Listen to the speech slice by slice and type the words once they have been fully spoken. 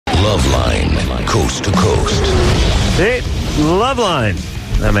Loveline, coast to coast. Hey, Loveline.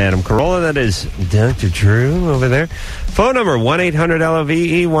 I'm Adam Carolla. That is Dr. Drew over there. Phone number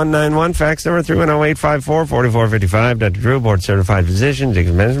 1-800-LOVE-191. Fax number 310-854-4455. Dr. Drew, board certified physician.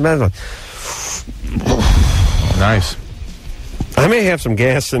 Nice. I may have some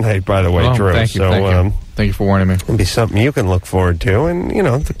gas tonight, by the way, Drew. Thank you. So, thank you for warning me. It'll be something you can look forward to, and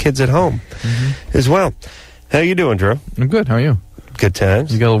the kids at home as well. How you doing, Drew? I'm good. How are you? Good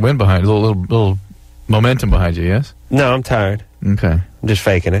times. You got a little wind behind you, a little momentum behind you, yes? No, I'm tired. Okay. I'm just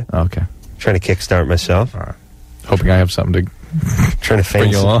faking it. Okay. Trying to kickstart myself. All right. Hoping I have something to trying to bring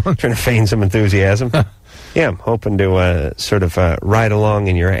you along. Trying to feign some enthusiasm. Yeah, I'm hoping to sort of ride along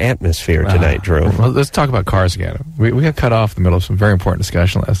in your atmosphere tonight, Drew. Well, let's talk about cars again. We got cut off in the middle of some very important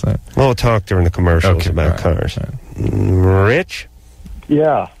discussion last night. We'll talk during the commercials about cars. Right. Rich?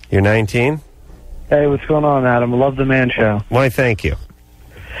 Yeah. You're 19? Hey, what's going on, Adam? I love the Man Show. Why, thank you.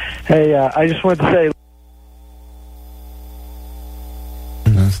 Hey, I just wanted to say...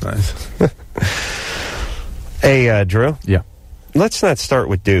 That's nice. Hey, Drew? Yeah. Let's not start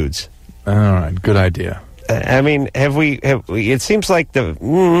with dudes. All right, good idea. I mean, have we it seems like too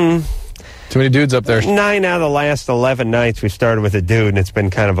many dudes up there. 9 out of the last 11 nights we started with a dude, and it's been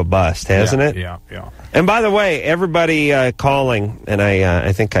kind of a bust, hasn't it? Yeah. And by the way, everybody calling, and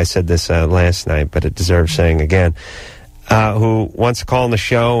I think I said this last night, but it deserves saying again, who wants to call in the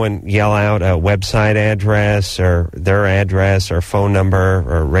show and yell out a website address or their address or phone number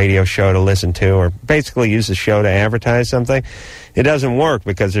or radio show to listen to, or basically use the show to advertise something, it doesn't work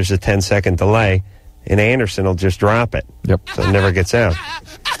because there's a 10-second delay, and Anderson will just drop it. Yep. So it never gets out.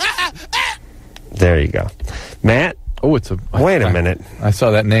 There you go. Matt? Oh, wait a minute. I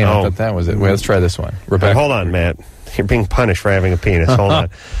saw that name. I thought that was it. Wait, let's try this one. Rebecca. Hold on, Matt. You're being punished for having a penis. Hold on.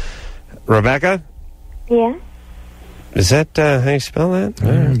 Rebecca? Yeah? Is that how you spell that?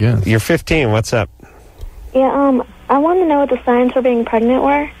 I guess. You're 15. What's up? Yeah, I want to know what the signs for being pregnant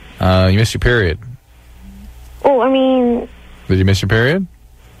were. You missed your period. Oh, I mean... Did you miss your period?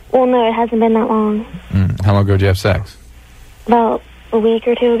 Well, no, it hasn't been that long. How long ago did you have sex? About a week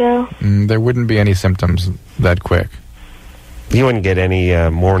or two ago. There wouldn't be any symptoms that quick. You wouldn't get any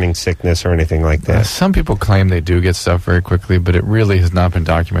morning sickness or anything like that. Some people claim they do get stuff very quickly, but it really has not been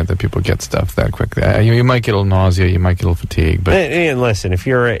documented that people get stuff that quickly. You might get a little nausea, you might get a little fatigue. But and listen, if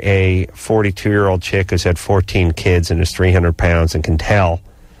you're a 42-year-old chick who's had 14 kids and is 300 pounds and can tell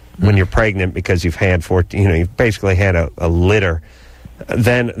when you're pregnant because you've had 14, you've basically had a litter,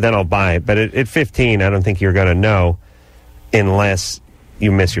 then I'll buy it. But at 15, I don't think you're going to know unless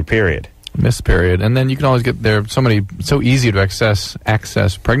you miss your period. Miss period, and then you can always get there. So easy to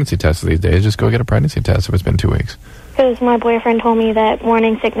access pregnancy tests these days. Just go get a pregnancy test if it's been 2 weeks. Because my boyfriend told me that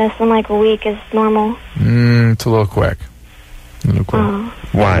morning sickness in like a week is normal. It's a little quick.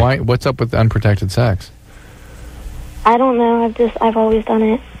 Why? What's up with unprotected sex? I don't know. I've always done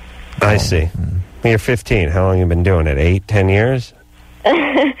it. I see. You're 15. How long have you been doing it? 8, 10 years?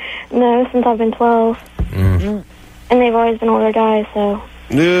 No, since I've been 12. And they've always been older guys, so...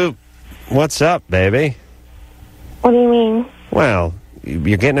 What's up, baby? What do you mean? Well,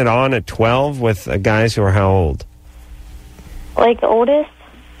 you're getting it on at 12 with guys who are how old? Like the oldest?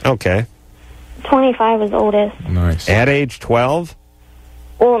 Okay. 25 was the oldest. Nice. At age 12?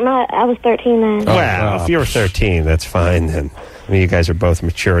 Well, I was 13 then. Well, if you were 13, that's fine then. I mean, you guys are both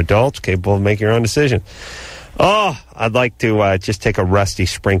mature adults, capable of making your own decision. Oh, I'd like to just take a rusty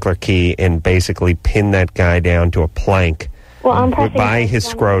sprinkler key and basically pin that guy down to a plank. Well, I'm pressing by his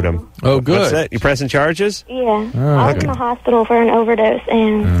scrotum. Oh, good. What's that? You pressing charges? Yeah. I was in the hospital for an overdose,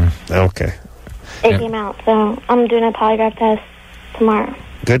 and okay. It came out, so I'm doing a polygraph test tomorrow.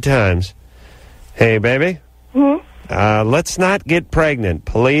 Good times. Hey, baby? Let's not get pregnant,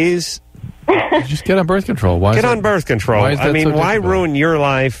 please. Just get on birth control. Get on birth control. Why ruin your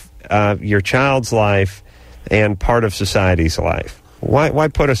life, your child's life, and part of society's life? Why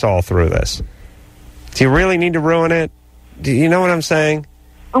put us all through this? Do you really need to ruin it? Do you know what I'm saying?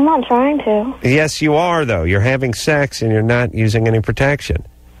 I'm not trying to. Yes, you are, though. You're having sex and you're not using any protection.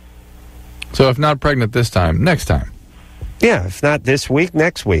 So if not pregnant this time, next time. Yeah, if not this week,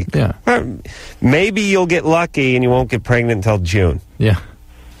 next week. Yeah. Maybe you'll get lucky and you won't get pregnant until June. Yeah.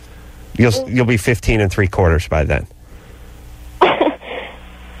 You'll be 15 3/4 by then.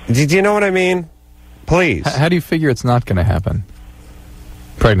 Did you know what I mean? Please. How do you figure it's not going to happen?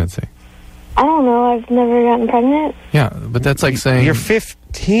 Pregnancy. I don't know. I've never gotten pregnant. Yeah, but that's like saying you're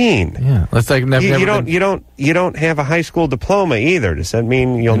 15. Yeah, that's like you don't have a high school diploma either. Does that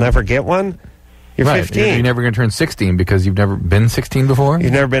mean you'll never get one? You're right. 15. You're never going to turn 16 because you've never been 16 before?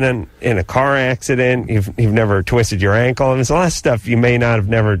 You've never been in a car accident. You've never twisted your ankle. I mean, there's a lot of stuff you may not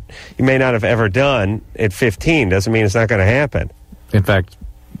have ever done at 15. Doesn't mean it's not going to happen. In fact,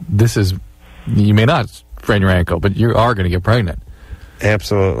 you may not sprain your ankle, but you are going to get pregnant.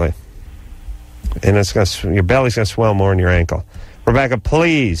 Absolutely. And your belly's going to swell more than your ankle. Rebecca,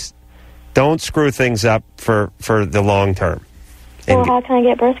 please don't screw things up for the long term. Well, how can I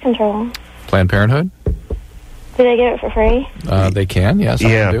get birth control? Planned Parenthood? Do they get it for free? They can, yes.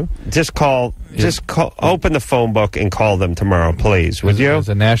 Yeah. Do. Just call. Open the phone book and call them tomorrow, please. Would you? There's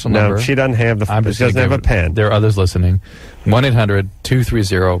a national number. No, she doesn't have she doesn't have a pen. There are others listening.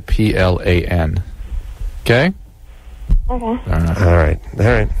 1-800-230-PLAN. Okay? Okay. All right.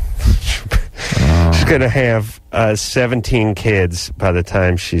 She's going to have 17 kids by the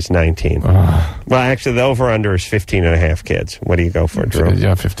time she's 19. Well, actually, the over-under is 15 and a half kids. What do you go for, Drew?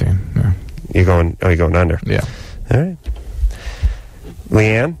 Yeah, 15. Yeah. You're going under? Yeah. All right.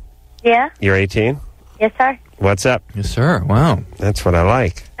 Leanne? Yeah? You're 18? Yes, sir. What's up? Yes, sir. Wow. That's what I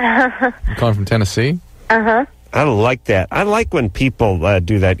like. You calling from Tennessee? Uh-huh. I like that. I like when people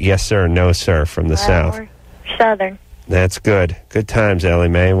do that yes, sir, no, sir from the South. We're Southern. That's good. Good times, Ellie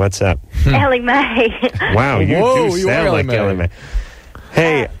Mae. What's up? Ellie Mae. Wow, you do sound like Ellie Mae.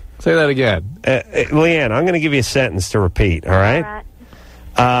 Hey. Say that again. Leanne, I'm going to give you a sentence to repeat, all right?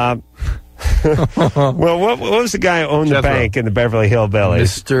 All right. Well, what was the guy who owned the bank in the Beverly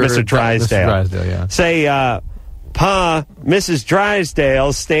Hillbillies? Mr. Drysdale. Mr. Drysdale, yeah. Say, Pa, Mrs.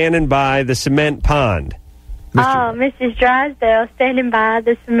 Drysdale standing by the cement pond. Mrs. Drysdale standing by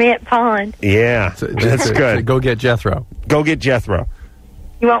the cement pond. Yeah, that's good. Go get Jethro. Go get Jethro.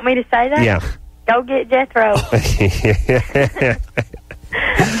 You want me to say that? Yeah. Go get Jethro.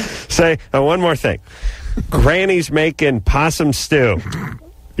 Say, one more thing. Granny's making possum stew.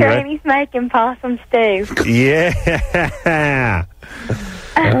 Granny's making possum stew. Yeah.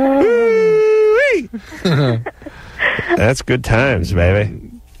 That's good times, baby.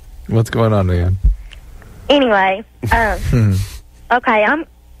 What's going on, Leanne? Anyway, okay,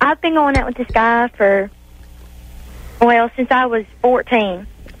 I've been going out with this guy since I was 14.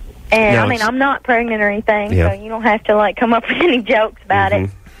 And, I'm not pregnant or anything, so you don't have to, come up with any jokes about it.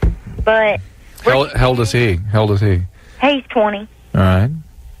 But... How old is he? He's 20. All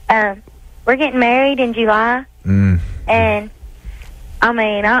right. We're getting married in July. And,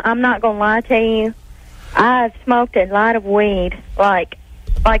 I'm not going to lie to you. I've smoked a lot of weed. Like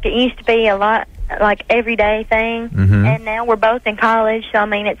it used to be a lot... everyday thing, and now we're both in college, so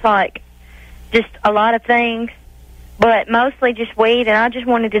it's just a lot of things, but mostly just weed. And I just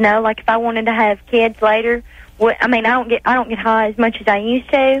wanted to know, if I wanted to have kids later, I don't get high as much as I used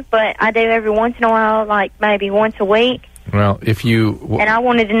to, but I do every once in a while, maybe once a week. Well, if you and I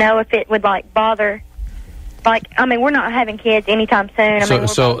wanted to know if it would bother. We're not having kids anytime soon.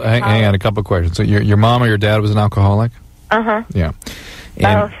 So hang on, a couple of questions. So your mom or your dad was an alcoholic? Yeah.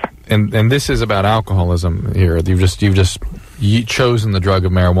 Both. And this is about alcoholism here. You've chosen the drug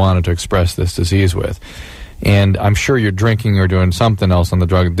of marijuana to express this disease with. And I'm sure you're drinking or doing something else on the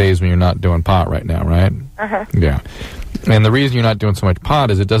drug days when you're not doing pot right now, right? Yeah. And the reason you're not doing so much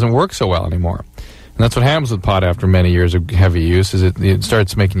pot is it doesn't work so well anymore. And that's what happens with pot after many years of heavy use, is it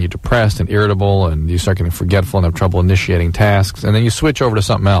starts making you depressed and irritable, and you start getting forgetful and have trouble initiating tasks. And then you switch over to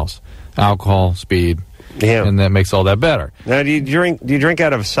something else. Alcohol, speed. Yeah. And that makes all that better. Now, do you drink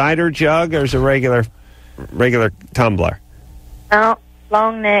out of a cider jug, or is it regular tumbler? Oh,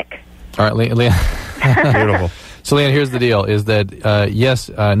 long neck. All right, Leanne. Beautiful. So, Leanne, here's the deal, is that, yes,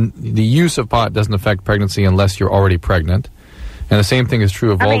 the use of pot doesn't affect pregnancy unless you're already pregnant. And the same thing is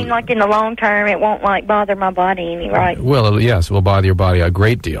true of all... in the long term, it won't, bother my body any, right? Well, yes, it will bother your body a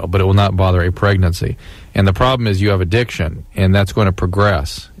great deal, but it will not bother a pregnancy. And the problem is you have addiction, and that's going to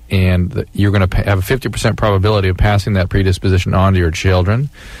progress. And you're going to have a 50% probability of passing that predisposition on to your children.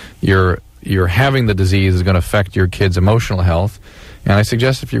 You're having the disease is going to affect your kid's emotional health. And I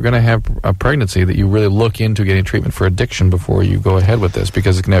suggest if you're going to have a pregnancy that you really look into getting treatment for addiction before you go ahead with this,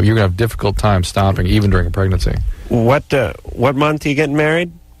 because you're going to have a difficult time stopping even during a pregnancy. What month are you getting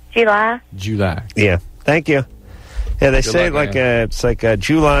married? July. Yeah. Thank you. Yeah, they say it's like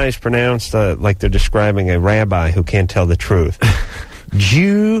July is pronounced like they're describing a rabbi who can't tell the truth.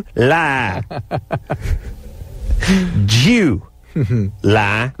 July.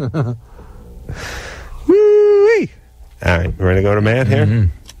 July. Woo-wee. All right, we're going to go to Matt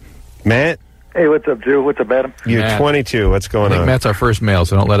here. Matt? Hey, what's up, Drew? What's up, Adam? You're Matt. 22. What's going on? Matt's our first male,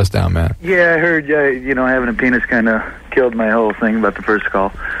 so don't let us down, Matt. Yeah, I heard, having a penis kind of killed my whole thing about the first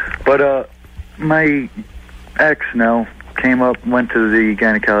call. But my ex now came up, went to the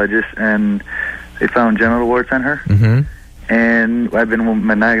gynecologist, and they found genital warts on her. Mm-hmm. And I've been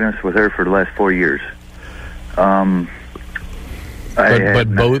monogamous with her for the last 4 years. But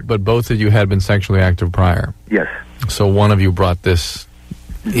both of you had been sexually active prior. Yes. So one of you brought this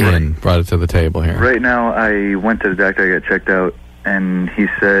brought it to the table here. Right now, I went to the doctor, I got checked out, and he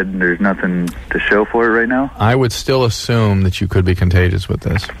said there's nothing to show for it right now. I would still assume that you could be contagious with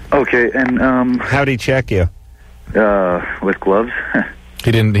this. Okay, and how'd he check you? With gloves.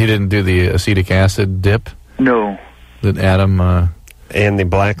 He didn't do the acetic acid dip? No. That Adam and the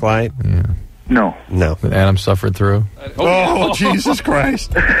black light? Yeah. No. That Adam suffered through? Oh, Jesus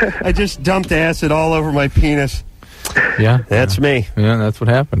Christ. I just dumped acid all over my penis. Yeah. That's me. Yeah, that's what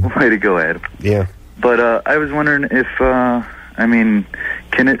happened. Way to go, Adam. Yeah. But I was wondering if,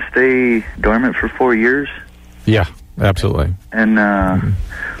 can it stay dormant for 4 years? Yeah, absolutely. And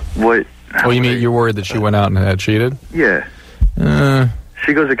what... Oh, you mean you're worried that she went out and had cheated? Yeah.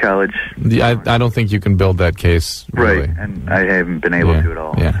 She goes to college. I don't think you can build that case, really. Right, and I haven't been able to at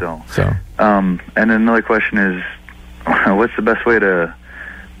all. Yeah. So. And then another question is, what's the best way to,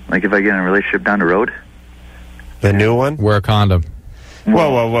 like, if I get in a relationship down the road? The new one? Wear a condom.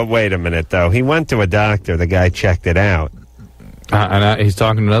 Whoa, wait a minute, though. He went to a doctor. The guy checked it out. He's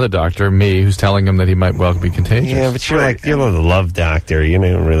talking to another doctor, me, who's telling him that he might well be contagious. Yeah, but you're the love doctor. You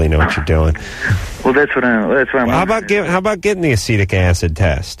don't really know what you're doing. Well, that's what I'm. How about getting the acetic acid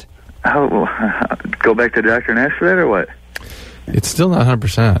test? Go back to the doctor and ask for that, or what? It's still not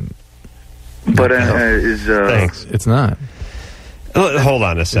 100%. But thanks. It's not. Hold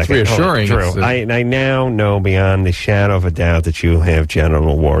on a second. It's reassuring. Drew, I now know beyond the shadow of a doubt that you have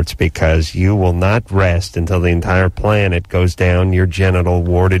genital warts because you will not rest until the entire planet goes down your genital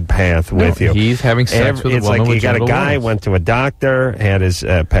warded path with you. He's having sex with a woman with genital warts. It's like you got a guy, went to a doctor, had his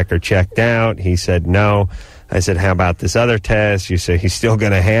pecker checked out. He said no. I said, how about this other test? You say he's still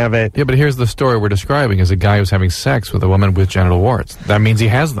going to have it. Yeah, but here's the story we're describing is a guy who's having sex with a woman with genital warts. That means he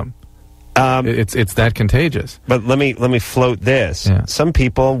has them. It's that contagious. But let me float this. Yeah. Some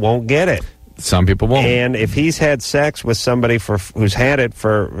people won't get it. Some people won't. And if he's had sex with somebody who's had it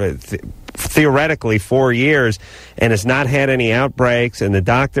for theoretically 4 years and has not had any outbreaks, and the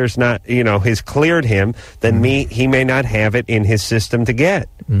doctor's not, has cleared him, then he may not have it in his system to get.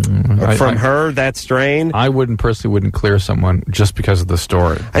 From her, that strain. I personally wouldn't clear someone just because of the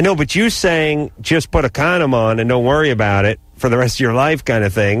story. I know, but you saying just put a condom on and don't worry about it for the rest of your life kind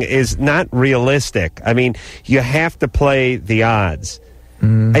of thing is not realistic. I mean, you have to play the odds.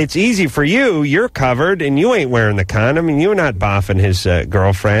 It's easy for you. You're covered, and you ain't wearing the condom, and you're not boffing his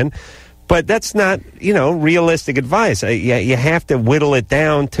girlfriend. But that's not, realistic advice. You have to whittle it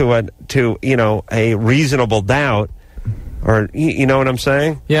down to a reasonable doubt. Or, you know what I'm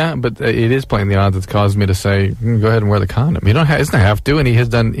saying? Yeah, but it is playing the odds that's caused me to say, go ahead and wear the condom. You don't have to, and he has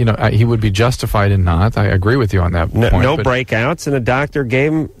done, he would be justified in not. I agree with you on that point. No breakouts, and the doctor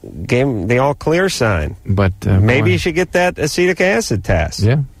gave him the all-clear sign. But maybe you should get that acetic acid test.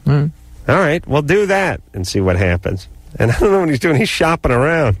 Yeah. All right, well, do that and see what happens. And I don't know what he's doing. He's shopping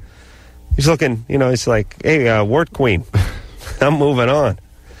around. He's looking, he's like, hey, wart queen, I'm moving on.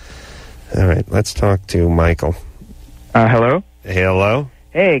 All right, let's talk to Michael. Hello? Hello?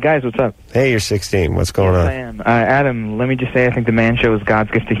 Hey, guys, what's up? Hey, you're 16. What's going on? I am. Adam, let me just say I think the Man Show is God's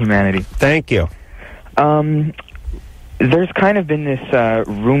gift to humanity. Thank you. There's kind of been this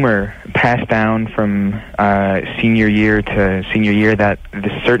rumor passed down from senior year to senior year that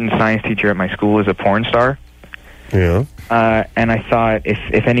this certain science teacher at my school is a porn star. Yeah. And I thought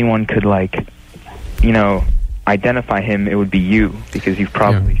if anyone could, identify him, it would be you, because you've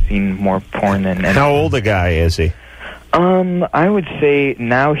probably seen more porn than anyone. How old a guy is he? I would say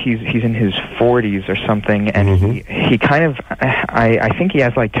now he's in his 40s or something, and he kind of, I think he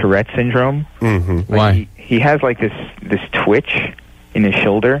has Tourette syndrome. Why? He has this twitch in his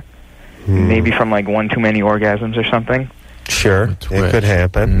shoulder, maybe from one too many orgasms or something. Sure, it could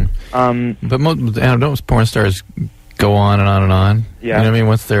happen. But don't porn stars go on and on and on? Yeah. You know what I mean?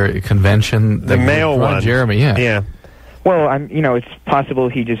 What's their convention? The male one. Jeremy, yeah. Well, it's possible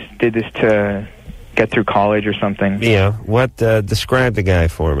he just did this to get through college or something. Yeah. What? Describe the guy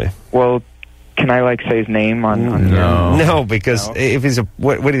for me. Well, can I say his name on No, because if he's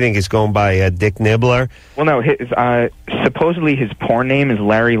what do you think he's going by? Dick Nibbler? Well, no. Supposedly his porn name is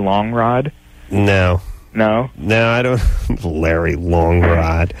Larry Longrod. No, I don't. Larry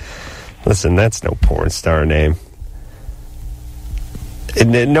Longrod. Listen, that's no porn star name.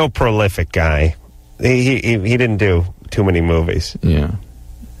 No prolific guy. He didn't do too many movies. Yeah.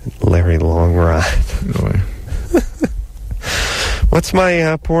 Larry Longrod. What's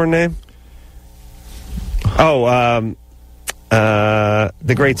my porn name?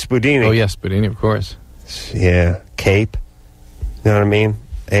 The Great Spudini. Oh, yes, Spudini, of course. Yeah, cape. You know what I mean?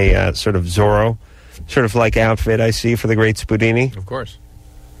 A sort of Zorro, sort of like outfit I see for the Great Spudini. Of course.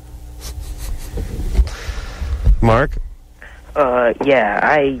 Mark?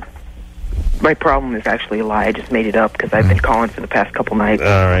 Yeah, my problem is actually a lie. I just made it up because I've been calling for the past couple nights. All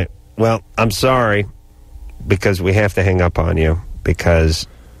right. Well, I'm sorry because we have to hang up on you because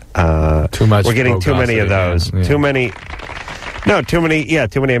too much. We're getting too many of those. Yeah. Too many. No, too many. Yeah,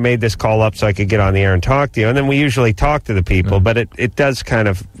 too many. I made this call up so I could get on the air and talk to you, and then we usually talk to the people, but it does kind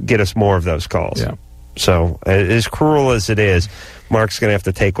of get us more of those calls. Yeah. So, as cruel as it is, Mark's going to have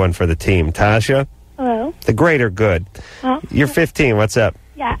to take one for the team. Tasha? Hello. The great or good? You're 15. What's up?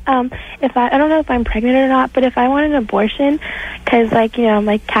 Yeah. If I don't know if I'm pregnant or not, but if I want an abortion, because I'm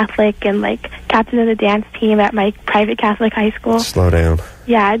like Catholic and like captain of the dance team at my private Catholic high school. Slow down.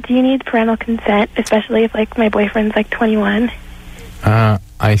 Yeah. Do you need parental consent, especially if like my boyfriend's like 21?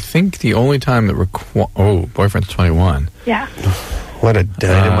 I think the only time that boyfriend's 21. Yeah. What a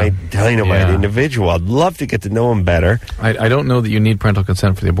dynamite individual. I'd love to get to know him better. I don't know that you need parental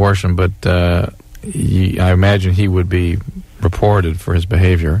consent for the abortion, but I imagine he would be reported for his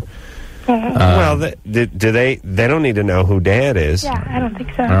behavior. Well, do they don't need to know who Dad is. Yeah, I don't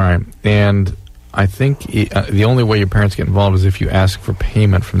think so. All right. And I think the only way your parents get involved is if you ask for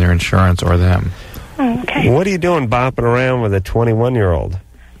payment from their insurance or them. Okay. What are you doing bopping around with a 21-year-old?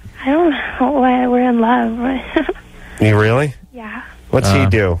 I don't know why we're in love. You really? Yeah. What's he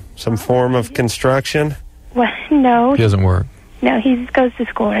do? Some form of construction? What? No. He doesn't work. No, he goes to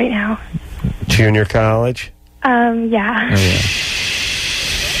school right now. Junior college? Yeah. Oh, yeah.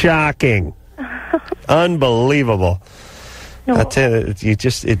 Shocking. Unbelievable. No. I'll tell you,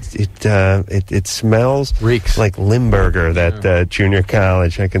 it smells Reeks. like Limburger, that junior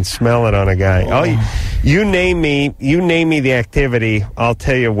college. I can smell it on a guy. You name me the activity, I'll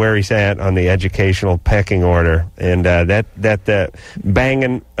tell you where he's at on the educational pecking order. And that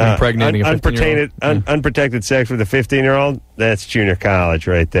banging, impregnating unprotected sex with a 15-year-old, that's junior college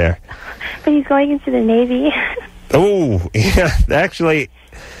right there. But he's going into the Navy. Oh, yeah, actually...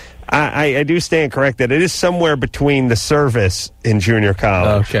 I do stand corrected. It is somewhere between the service and junior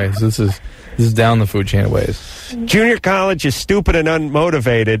college. Okay, so this is down the food chain of ways. Junior college is stupid and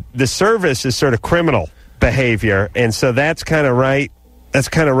unmotivated. The service is sort of criminal behavior, and so that's kind of right. That's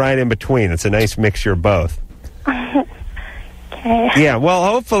kind of right in between. It's a nice mixture of both. Okay. Yeah. Well,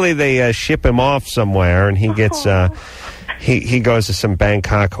 hopefully they ship him off somewhere, and he gets. He goes to some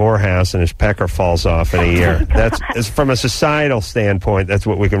Bangkok whorehouse and his pecker falls off in a year. That's from a societal standpoint. That's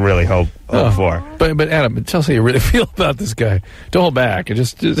what we can really hope for. But Adam, tell us how you really feel about this guy. Don't hold back.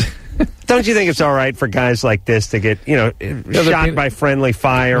 Just Don't you think it's all right for guys like this to get shot by friendly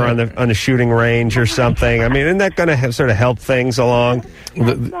fire on the shooting range or something? I mean, isn't that going to sort of help things along? You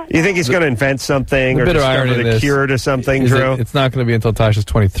think he's going to invent something or discover the cure to something, Drew? It's not going to be until Tasha's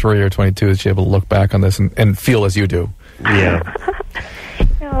 23 or 22 that she's able to look back on this and feel as you do. Yeah.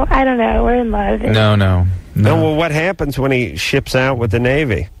 No, I don't know. We're in love. No. Well, what happens when he ships out with the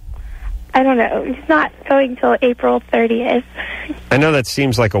Navy? I don't know. He's not going till April 30th. I know that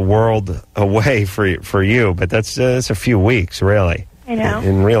seems like a world away for you, but that's a few weeks, really. I know.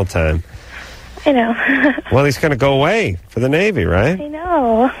 In real time. I know. Well, he's going to go away for the Navy, right? I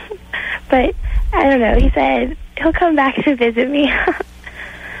know. But, I don't know. He said he'll come back to visit me.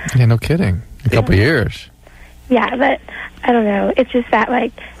 Yeah, no kidding. A couple years. Yeah, but I don't know. It's just that,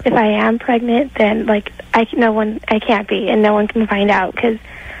 like, if I am pregnant, then, like, I can't be, and no one can find out, because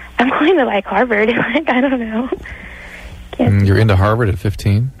I'm going to, like, Harvard. Like, I don't know. You're into Harvard at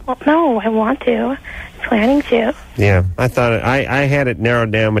 15? Well, no, I want to. I'm planning to. Yeah, I thought I had it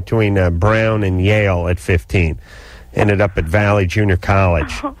narrowed down between Brown and Yale at 15. Ended up at Valley Junior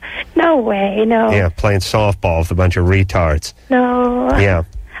College. Oh, no way, no. Yeah, playing softball with a bunch of retards. No. Yeah.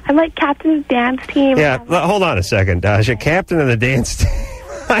 I'm like captain of the dance team. Yeah, hold on a second, Dasha. Captain of the dance team.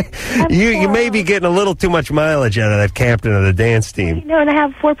 You may be getting a little too much mileage out of that captain of the dance team. No, and I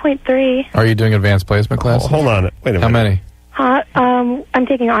have 4.3. Are you doing advanced placement classes? Hold on. Wait a minute. How many? I'm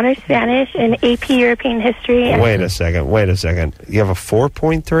taking honors Spanish and AP European history. Wait a second. You have a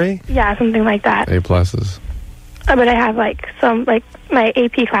 4.3? Yeah, something like that. A pluses. But I have, like, my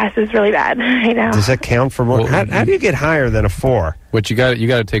AP class is really bad right now. Does that count for more? Well, how do you get higher than a 4? Which you got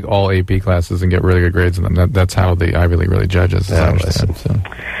to take all AP classes and get really good grades in them. That's how the Ivy League really judges. As I understand. So.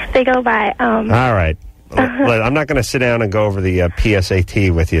 They go by. All right. I'm not going to sit down and go over the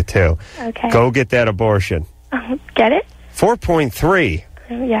PSAT with you, too. Okay. Go get that abortion. Get it? 4.3.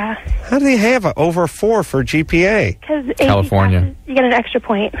 Yeah. How do you have over 4 for GPA? Because California. you get an extra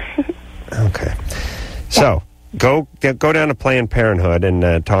point. Okay. So, go down to Planned Parenthood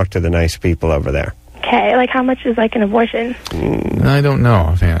and talk to the nice people over there. Okay, like how much is like an abortion? I don't know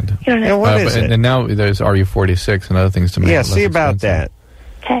offhand. You don't know. Yeah, what is it? And now there's RU46 and other things to make it Yeah, less see about expensive.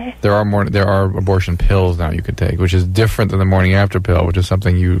 that. Okay. There are abortion pills now you could take, which is different than the morning after pill, which is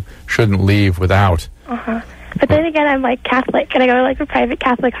something you shouldn't leave without. But then again, I'm like Catholic, and I go to like a private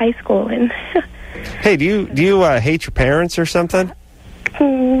Catholic high school, and Hey, do you hate your parents or something?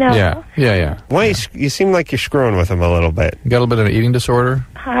 no. Yeah. Why you seem like you're screwing with them a little bit. You got a little bit of an eating disorder?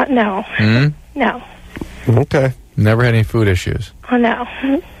 No. Hmm? No. Okay. Never had any food issues? Oh, no.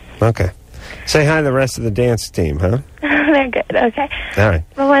 Okay. Say hi to the rest of the dance team, huh? They're good. Okay. All right.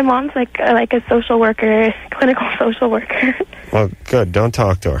 Well, my mom's like a social worker, clinical social worker. Well, good. Don't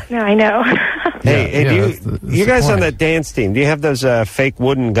talk to her. No, I know. Hey, that's you the guys on point. that dance team, do you have those fake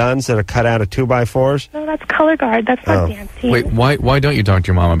wooden guns that are cut out of 2x4s? No, that's color guard. That's not dance team. Wait, why don't you talk to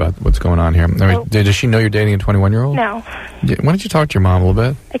your mom about what's going on here? I mean, does she know you're dating a 21-year-old? No. Yeah, why don't you talk to your mom a little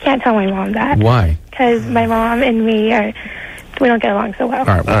bit? I can't tell my mom that. Why? Because my mom and me we don't get along so well. All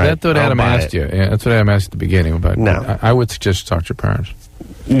right, well, All right, that's what I'll Adam buy asked it. you. Yeah, that's what Adam asked at the beginning. But No. I would suggest talk to your parents.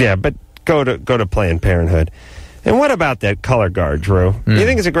 Yeah, but go to Planned Parenthood. And what about that color guard, Drew? You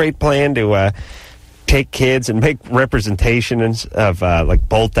think it's a great plan to take kids and make representations of like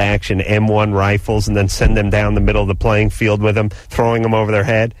bolt action M1 rifles and then send them down the middle of the playing field with them, throwing them over their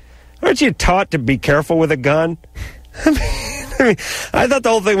head? Aren't you taught to be careful with a gun? I thought the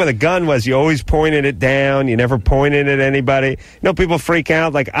whole thing with a gun was you always pointed it down. You never pointed it at anybody. You know, people freak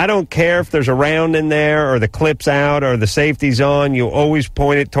out. Like, I don't care if there's a round in there or the clip's out or the safety's on. You always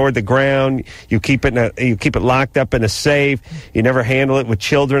point it toward the ground. You keep it locked up in a safe. You never handle it with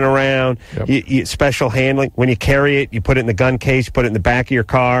children around. Yep. You special handling. When you carry it, you put it in the gun case, put it in the back of your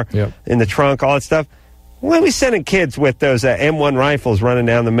car, Yep. in the trunk, all that stuff. Why are we sending kids with those M1 rifles running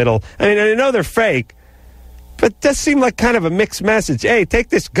down the middle? I mean, I know they're fake. But that seemed like kind of a mixed message. Hey, take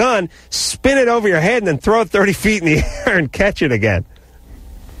this gun, spin it over your head, and then throw it 30 feet in the air and catch it again.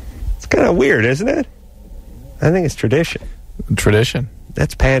 It's kind of weird, isn't it? I think it's tradition. Tradition?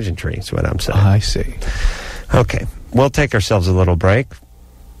 That's pageantry, is what I'm saying. I see. Okay, we'll take ourselves a little break.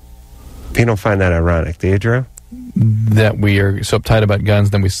 You don't find that ironic, do you, Drew? That we are so uptight about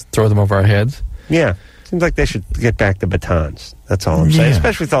guns, then we throw them over our heads? Yeah. Seems like they should get back the batons. That's all I'm saying. Yeah.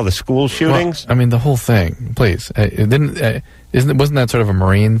 Especially with all the school shootings. Well, I mean, the whole thing. Please, wasn't that sort of a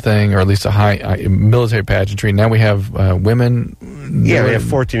Marine thing, or at least a high military pageantry? Now we have women. Yeah, we have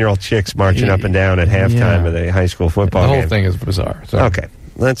 14-year-old chicks marching up and down at halftime of the high school football game. The game. whole thing is bizarre. So. Okay,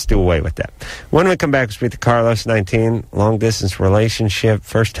 let's do away with that. When we come back, we'll speak to Carlos, 19, long-distance relationship,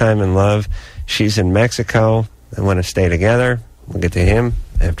 first time in love. She's in Mexico. They want to stay together. We'll get to him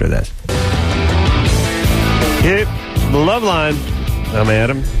after this. Yep, Loveline. I'm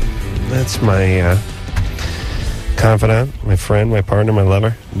Adam. That's my confidant, my friend, my partner, my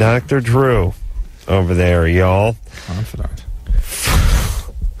lover, Dr. Drew over there, y'all. Confidant.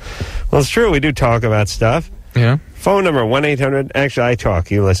 Well, it's true. We do talk about stuff. Yeah. Phone number 1-800. Actually, I talk.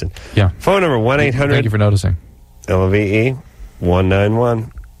 You listen. Yeah. Phone number 1-800. Thank you for noticing. LVE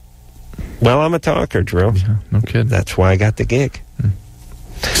 191. Well, I'm a talker, Drew. Yeah, no kidding. That's why I got the gig.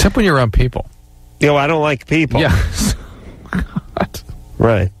 Except when you're around people. I don't like people. Yeah.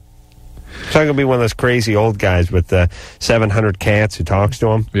 Right. So I'm going to be one of those crazy old guys with 700 cats who talks to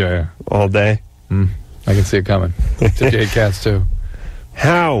them Yeah. all day. I can see it coming. Except you hate cats, too.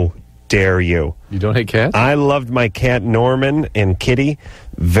 How dare you? You don't hate cats? I loved my cat Norman and Kitty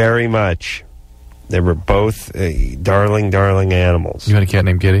very much. They were both darling, darling animals. You had a cat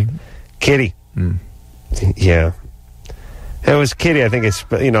named Kitty? Kitty. Yeah. It was Kitty. I think it's,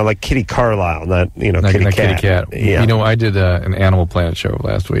 like Kitty Carlisle, not Kitty Cat. Kitty Cat. Yeah. I did an Animal Planet show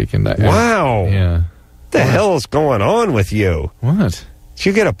last week. Wow. Yeah. What the hell is going on with you? What? Did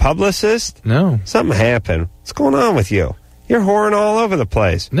you get a publicist? No. Something happened. What's going on with you? You're whoring all over the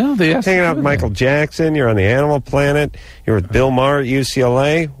place. No, they asked. Hanging out with Michael Jackson. You're on the Animal Planet. You're with Bill Maher at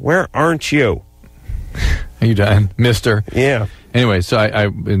UCLA. Where aren't you? Are you done, mister? Yeah. Anyway, so I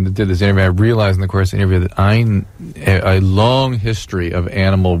did this interview. I realized in the course of the interview that a long history of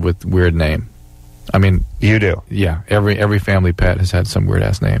animal with weird name. I mean, you do. Yeah, every family pet has had some weird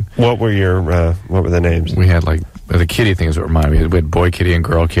ass name. What were the names? We had like the kitty thing is what reminded me. We had boy kitty and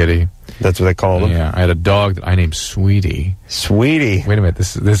girl kitty. That's what they called them. Yeah, I had a dog that I named Sweetie. Sweetie. Wait a minute,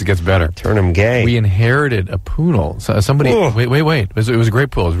 this gets better. Turn him gay. We inherited a poodle. So somebody. Ooh. Wait. It was a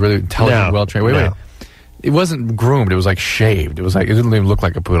great poodle. It was really intelligent, well trained. Wait. It wasn't groomed. It was like shaved. It didn't even look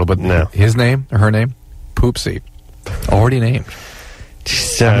like a poodle. But his name or her name, Poopsie, already named.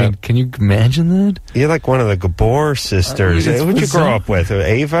 Just, I mean, can you imagine that? You're like one of the Gabor sisters. Who'd you grow up with?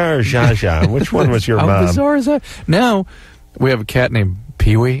 Ava or Jaja? Which one was your How mom? bizarre is that? Now, we have a cat named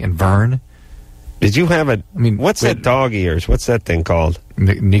Pee-wee and Vern. Did you have a... what's that dog ears? What's that thing called?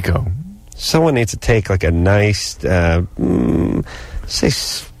 Nico. Someone needs to take like a nice, say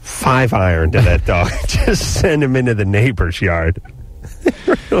 5-iron to that dog. Just send him into the neighbor's yard.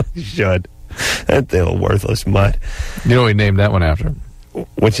 They really should. That little worthless mutt. You know what we named that one after?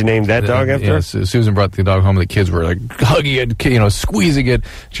 What you named that dog after? Yes, Susan brought the dog home. The kids were like hugging it, squeezing it.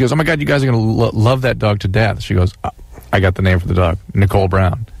 She goes, "Oh my God, you guys are going to love that dog to death." She goes, "I got the name for the dog, Nicole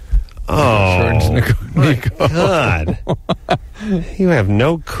Brown." Oh, Nico. God. You have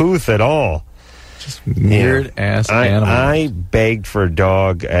no couth at all. Just weird-ass animals. I begged for a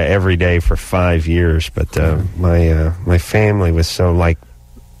dog every day for 5 years, but my family was so like...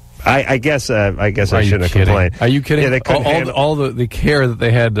 I guess I shouldn't have complained. Are you kidding? Yeah, they couldn't all the care that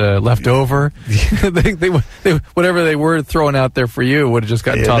they had left over, they whatever they were throwing out there for you would have just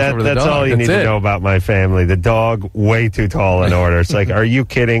gotten tossed over to the dog. That's all you need to know about my family. The dog, way too tall in order. It's like, are you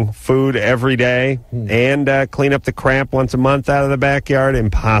kidding? Food every day and clean up the crap once a month out of the backyard?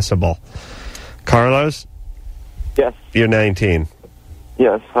 Impossible. Carlos? Yes. You're 19.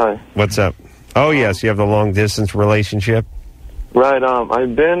 Yes, hi. What's up? Oh, yes, you have the long-distance relationship? Right,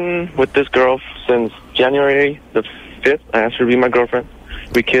 I've been with this girl since January the 5th. I asked her to be my girlfriend.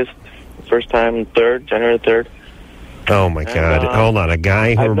 We kissed first time January 3rd. Oh, my God. Hold on, a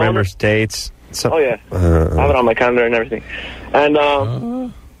guy who remembers dates? Oh, yeah. I have it on my calendar and everything.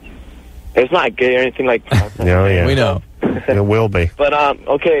 And, it's not gay or anything like that. No, yeah. We know. It will be. But,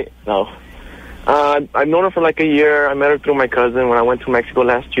 okay, no. I've known her for like a year. I met her through my cousin when I went to Mexico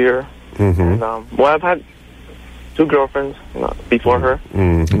last year. Mm-hmm. And, I've had 2 girlfriends before her.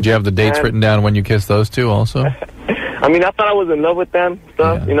 Mm-hmm. Did you have the dates written down when you kissed those two also? I mean, I thought I was in love with them,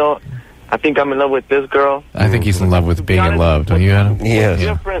 stuff, I think I'm in love with this girl. I think he's in love with being in love, don't you, Adam?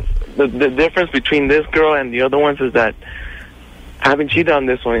 Yeah. The difference between this girl and the other ones is that I haven't cheated on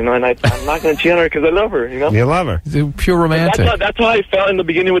this one, and I'm not going to cheat on her because I love her, You love her. It's pure romantic. That's how I felt in the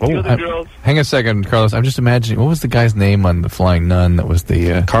beginning with the other girls. Hang a second, Carlos. I'm just imagining, what was the guy's name on the Flying Nun that was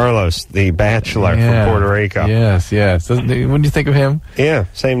the... Carlos, the bachelor from Puerto Rico. Yes. What do you think of him? Yeah,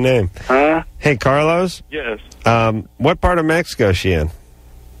 same name. Hey, Carlos? Yes. What part of Mexico is she in?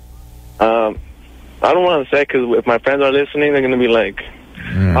 I don't want to say because if my friends are listening, they're going to be like,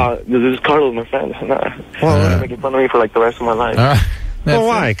 this is Carlos, my friend. Well, they're making fun of me for like the rest of my life. Well,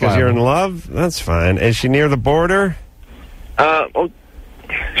 why? Because you're in love? That's fine. Is she near the border?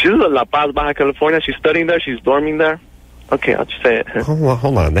 She's in La Paz, Baja California. She's studying there. She's dorming there. Okay, I'll just say it.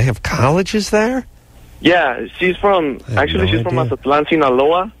 Hold on. They have colleges there? Yeah, she's from Mazatlan,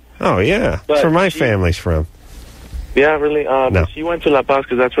 Sinaloa. Oh, yeah. That's where my family's from. Yeah, really? No. She went to La Paz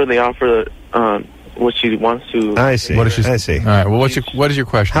because that's where they offer what she wants to... I see. I see. All right, well, what is your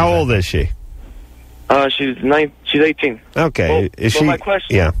question? How old is she? She's 18. Okay. Is she... My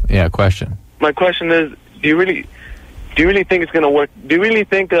question... Yeah, question. My question is, do you really think it's going to work? Do you really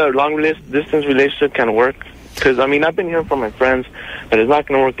think a long-distance relationship can work? Because, I mean, I've been hearing from my friends that it's not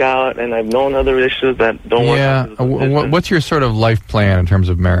going to work out, and I've known other relationships that don't work out. Yeah. What's your sort of life plan in terms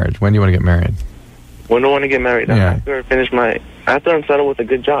of marriage? When do you want to get married? When do I want to get married? Yeah. After I'm settled with a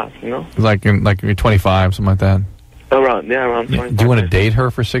good job, Like you're 25, something like that? Around 25. Do you want to date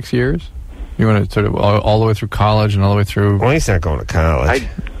her for 6 years? You want to sort of all the way through college and all the way through... Well, he's not going to college.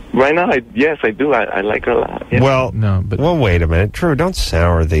 Right now, yes, I do. I like her a lot. Yeah. Well, wait a minute. Drew, don't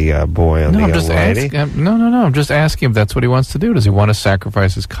sour the boy on the young lady. No. I'm just asking if that's what he wants to do. Does he want to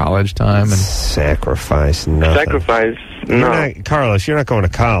sacrifice his college time? And Sacrifice nothing. Sacrifice? No. Carlos, you're not going to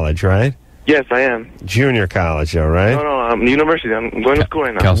college, right? Yes, I am. Junior college, though, right? No, I'm university. I'm going to school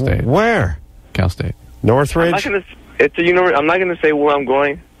right now. Cal State. Where? Cal State. Northridge? It's a university. I'm not going to say where I'm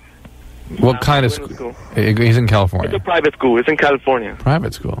going. What kind of school? He's in California. It's a private school. It's in California.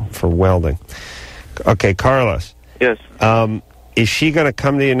 Private school. For welding. Okay, Carlos. Yes. Is she going to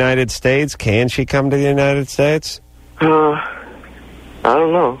come to the United States? Can she come to the United States? I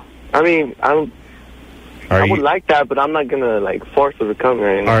don't know. I mean, I would like that, but I'm not going to, force her to come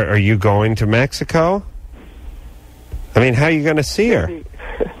here. Are you going to Mexico? I mean, how are you going to see her?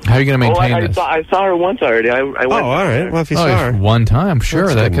 How are you going to maintain this? I saw her once already. I went all right. Well, if you saw her one time,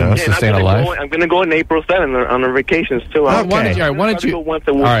 sure, that can sustain a life. I'm going to go on April 7th on her vacations, too. Why don't you...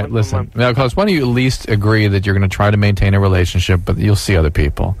 All right, listen. Now, Carlos, why don't you at least agree that you're going to try to maintain a relationship, but you'll see other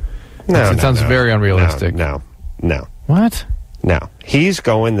people? It sounds very unrealistic. No. What? No. He's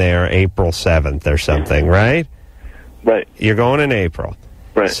going there April 7th or something, right? Right. You're going in April.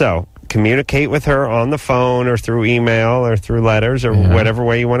 Right. So, communicate with her on the phone or through email or through letters or whatever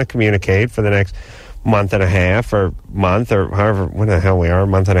way you want to communicate for the next month and a half or month or however, when the hell we are, a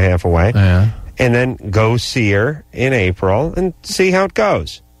month and a half away. Yeah. And then go see her in April and see how it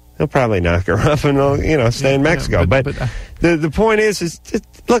goes. He'll probably knock her up and he'll, stay in Mexico. But the point is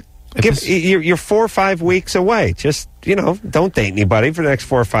look, you're 4 or 5 weeks away. Just, don't date anybody for the next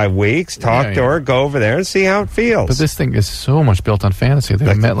 4 or 5 weeks. Talk to her, go over there and see how it feels. But this thing is so much built on fantasy.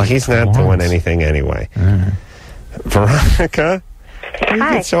 They've met he's not doing anything anyway. Veronica, you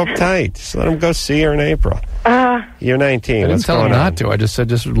get so uptight. Just let him go see her in April. You're 19. I didn't tell him not to. I just said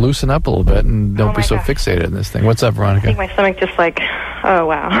just loosen up a little bit and don't be so fixated in this thing. What's up, Veronica? I think my stomach just oh,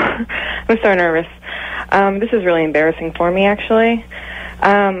 wow. I'm so nervous. This is really embarrassing for me, actually.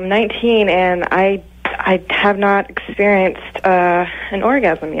 19, and I have not experienced an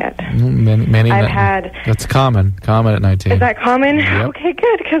orgasm yet. I've had... That's common at 19. Is that common? Yep. Okay,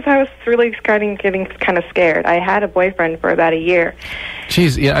 good, because I was really getting kind of scared. I had a boyfriend for about a year.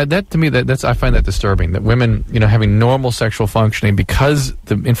 Jeez, yeah, that to me, that's I find that disturbing, that women, having normal sexual functioning, because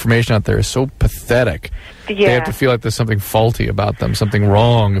the information out there is so pathetic, they have to feel like there's something faulty about them, something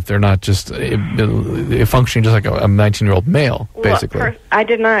wrong if they're not just functioning just like a 19-year-old male, basically. Well, I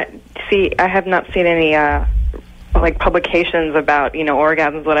have not seen any publications about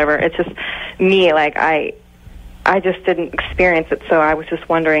orgasms, whatever. It's just me, I just didn't experience it, so I was just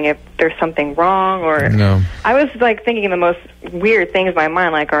wondering if there's something wrong, or no. I was thinking the most weird things in my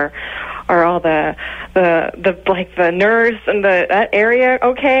mind, are all the nerves in that area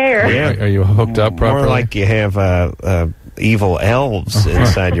okay? Or are you hooked up properly? More like you have evil elves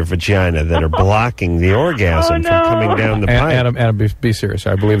inside your vagina that are blocking the orgasm from coming down the pipe. Adam, be serious.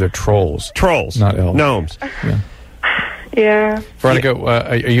 I believe they're trolls. Trolls, not elves. Gnomes. Yeah. Veronica,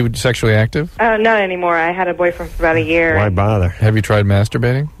 are you sexually active? Not anymore. I had a boyfriend for about a year. Why bother? Have you tried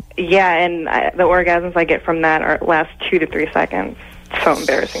masturbating? Yeah, and the orgasms I get from that last 2 to 3 seconds. It's so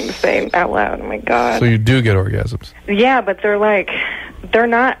embarrassing to say out loud. Oh, my God. So you do get orgasms? Yeah, but they're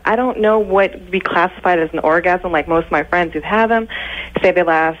not, I don't know what would be classified as an orgasm. Like most of my friends who have them say they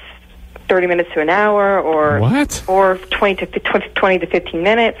last 30 minutes to an hour, or what? Or 20 to 15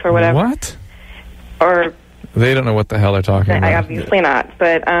 minutes, or whatever. What? Or they don't know what the hell they're talking about. Obviously not,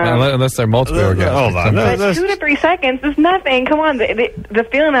 but unless they're multiple orgasms. Hold on, but 2 to 3 seconds is nothing. Come on, the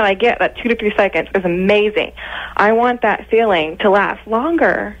feeling that I get, that 2 to 3 seconds, is amazing. I want that feeling to last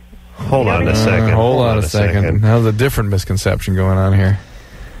longer. Hold on a second. Hold on a second. Now there's a different misconception going on here.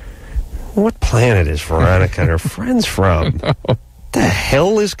 What planet is Veronica and her friends from? What the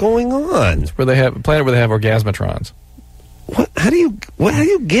hell is going on? It's a planet where they have orgasmatrons. What? How do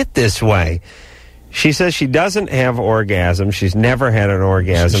you get this way? She says she doesn't have orgasm. She's never had an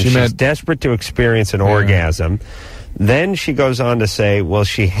orgasm. She's desperate to experience an orgasm. Then she goes on to say, well,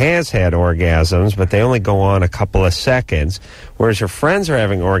 she has had orgasms, but they only go on a couple of seconds, whereas her friends are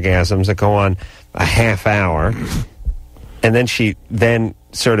having orgasms that go on a half hour. And then she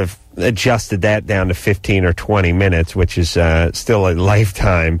sort of adjusted that down to 15 or 20 minutes, which is still a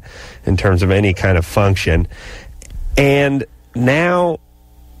lifetime in terms of any kind of function. And now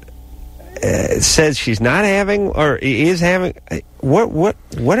says she's not having or is having. What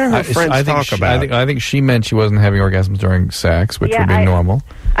are her friends talk about? I think she meant she wasn't having orgasms during sex, which would be normal.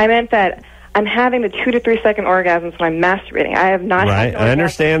 I meant that I'm having the 2 to 3 second orgasms when I'm masturbating. I have not. Right, I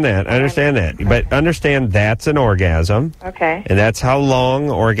understand that. But understand that's an orgasm. Okay. And that's how long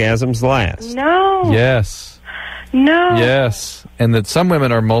orgasms last. No. Yes. No. Yes. And that some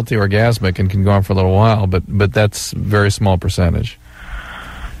women are multi-orgasmic and can go on for a little while, but that's a very small percentage.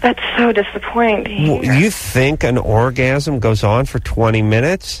 That's so disappointing. Well, you think an orgasm goes on for 20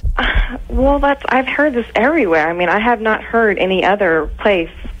 minutes? Well, I've heard this everywhere. I mean, I have not heard any other place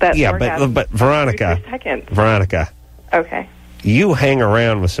that. Yeah, but Veronica. Veronica. Okay. You hang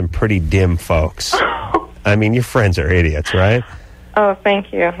around with some pretty dim folks. I mean, your friends are idiots, right? Oh,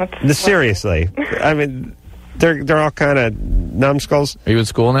 thank you. Seriously. I mean, they're all kind of numbskulls. Are you in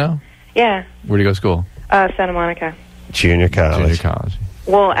school now? Yeah. Where do you go to school? Santa Monica. Junior college.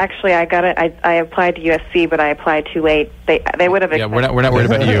 Well, actually, I got it. I applied to USC, but I applied too late. They would have. Yeah, we're not worried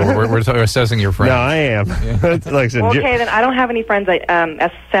about you. We're assessing your friends. No, I am. Okay, then I don't have any friends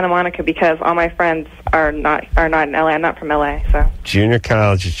at Santa Monica because all my friends are not in LA. I'm not from LA, so. Junior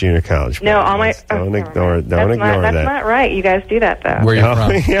college is junior collge. No, all my don't ignore that. That's not right. You guys do that though. Where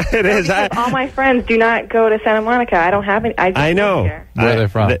are you from? Yeah, it is. All my friends do not go to Santa Monica. I don't have any. I know. Where are they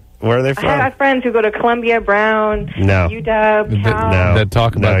from? Where are they from? I have friends who go to Columbia, Brown, UW, Cal. No. That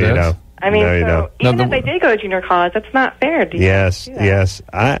talk about this? You don't. I mean, no, you don't. Even if they did go to junior college, that's not fair. Yes.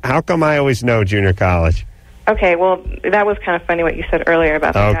 How come I always know junior college? Okay, well, that was kind of funny what you said earlier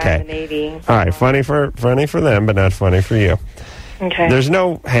about the guy in the Navy. All right, funny for them, but not funny for you. Okay. There's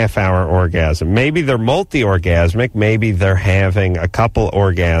no half-hour orgasm. Maybe they're multi-orgasmic. Maybe they're having a couple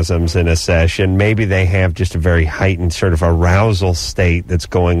orgasms in a session. Maybe they have just a very heightened sort of arousal state that's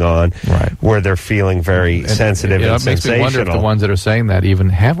going on, right, where they're feeling very sensitive and it makes sensational. me wonder if the ones that are saying that even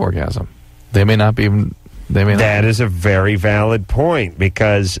have orgasm. They may not be even... That is a very valid point,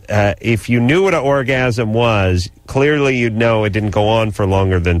 because if you knew what an orgasm was, clearly you'd know it didn't go on for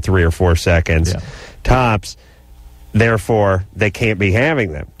longer than 3 or 4 seconds, tops. Therefore, they can't be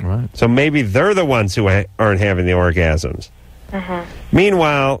having them. Right. So maybe they're the ones who aren't having the orgasms.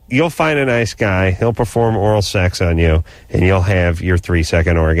 Meanwhile, you'll find a nice guy, he'll perform oral sex on you, and you'll have your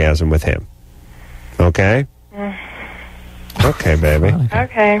 3-second orgasm with him. Okay? Okay, baby.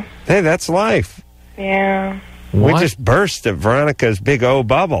 Okay. Hey, that's life. Yeah. We just burst at Veronica's big O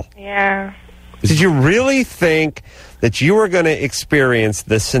bubble. Yeah. Did you really think that you were going to experience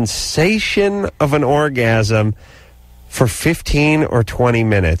the sensation of an orgasm for 15 or 20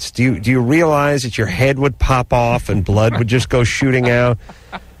 minutes? Do you realize that your head would pop off and blood would just go shooting out?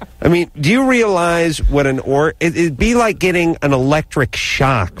 I mean, do you realize what it'd be like getting an electric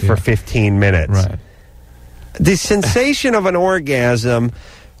shock for 15 minutes? Right. The sensation of an orgasm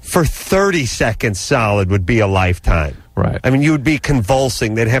for 30 seconds solid would be a lifetime. Right. I mean, you would be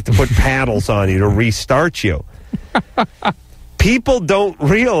convulsing. They'd have to put paddles on you to restart you. People don't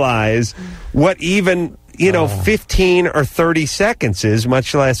realize what even, 15 or 30 seconds is,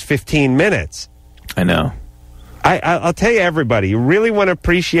 much less 15 minutes. I know. I'll tell you, everybody, you really want to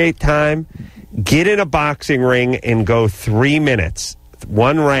appreciate time, get in a boxing ring and go 3 minutes,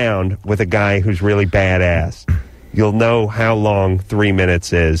 one round with a guy who's really badass. You'll know how long 3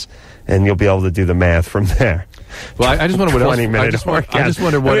 minutes is, and you'll be able to do the math from there. Well, I just wonder what else. I just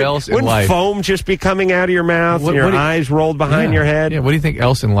wonder what else in life. Wouldn't foam just be coming out of your mouth and your eyes rolled behind your head? Yeah. What do you think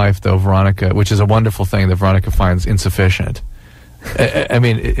else in life, though, Veronica, which is a wonderful thing that Veronica finds insufficient? I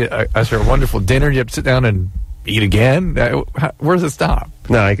mean, after a wonderful dinner, you have to sit down and eat again? Where does it stop?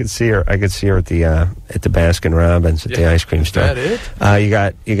 No, I could see her. I could see her at the Baskin Robbins at the ice cream store. Is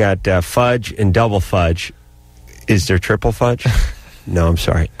that it? You got fudge and double fudge. Is there triple fudge? No, I'm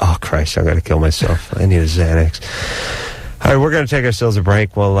sorry. Oh, Christ, I'm going to kill myself. I need a Xanax. All right, we're going to take ourselves a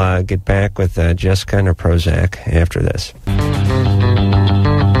break. We'll get back with Jessica and her Prozac after this.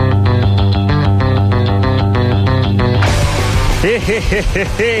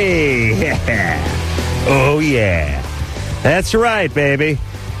 Oh, yeah. That's right, baby.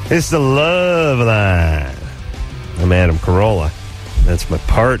 It's the Loveline. I'm Adam Carolla. That's my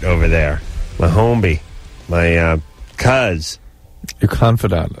part over there. My homie. My cuz. Your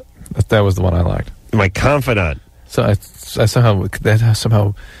confidant. That was the one I liked. My confidant. So that somehow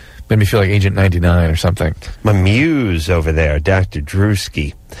made me feel like Agent 99 or something. My muse over there, Dr.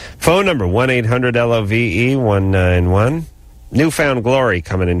 Drewski. Phone number 1-800-LOVE-191. Newfound Glory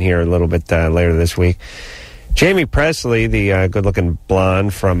coming in here a little bit later this week. Jamie Presley, the good-looking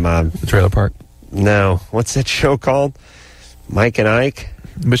blonde from... the Trailer Park? No. What's that show called? Mike and Ike?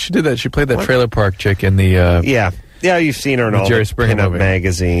 But she did that. She played that Trailer Park chick in the... Yeah, you've seen her in all Jerry the pin-up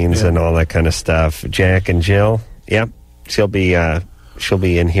magazines and all that kind of stuff. Jack and Jill. Yeah, she'll be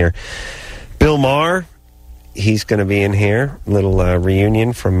in here. Bill Maher, he's going to be in here. Little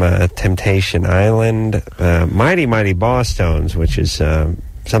reunion from Temptation Island. Mighty Mighty Boss Tones, which is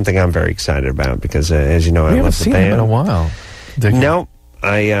something I'm very excited about because, as you know, I love the band. We haven't seen him in a while. Dickie. No,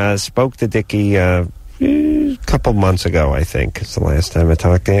 I spoke to Dickie a couple months ago, I think. It's the last time I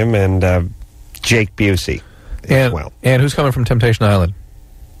talked to him. And Jake Busey as well. And who's coming from Temptation Island?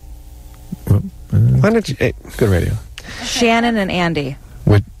 Why don't you... Good radio. Shannon and Andy.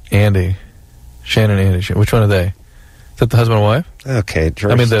 With Andy. Shannon and Andy. Which one are they? Is that the husband and wife? Okay,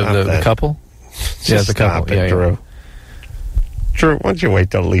 Drew, I mean, the couple? Yeah, the couple. Yeah, Drew. Drew, why don't you wait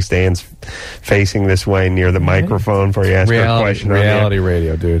till at least Anne's facing this way near the microphone before you ask her a question? Reality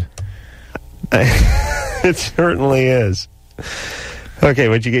radio, dude. It certainly is. Okay,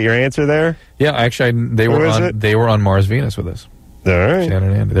 would you get your answer there? Yeah, actually, they were on Mars Venus with us. All right. Shannon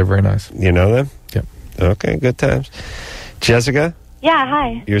and Andy. They're very nice. You know them? Yep. Okay, good times. Jessica? Yeah,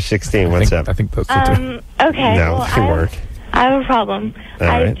 hi. You're 16. What's up? I think those two. Okay. No, well, they weren't. I have a problem. All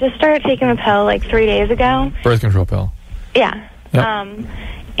I right. just started taking the pill like 3 days ago. Birth control pill. Yeah. Yep.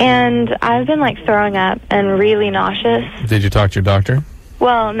 And I've been like throwing up and really nauseous. Did you talk to your doctor?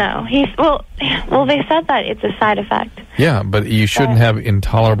 Well, no. Well, they said that it's a side effect. Yeah, but you shouldn't have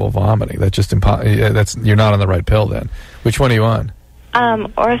intolerable vomiting. That's just you're not on the right pill then. Which one are you on?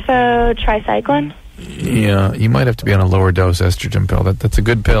 Ortho tricycline. Yeah, you might have to be on a lower dose estrogen pill. That's a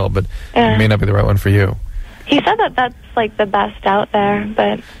good pill, but it may not be the right one for you. He said that that's like the best out there,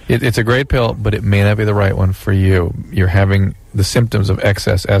 but It's a great pill, but it may not be the right one for you. You're having the symptoms of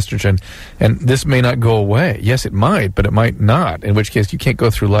excess estrogen, and this may not go away. Yes, it might, but it might not, in which case you can't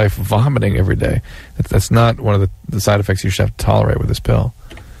go through life vomiting every day. That's not one of the side effects you should have to tolerate with this pill.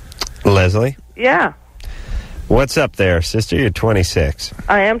 Leslie? Yeah, What's up there, sister? You're 26.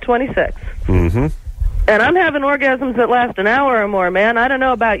 I am 26. Mm-hmm. And I'm having orgasms that last an hour or more, man. I don't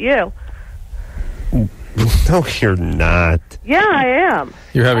know about you. No, you're not. Yeah, I am.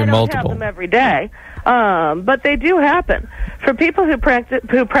 You're having I don't multiple. have them every day, but they do happen. For people who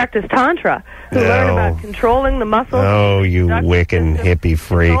practice Tantra, who learn about controlling the muscles. Oh, you Wiccan hippie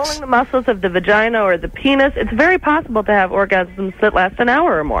freaks. Controlling the muscles of the vagina or the penis, it's very possible to have orgasms that last an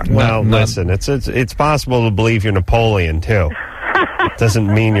hour or more. Well, listen, it's possible to believe you're Napoleon, too.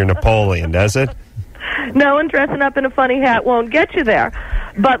 Doesn't mean you're Napoleon, does it? No, and dressing up in a funny hat won't get you there.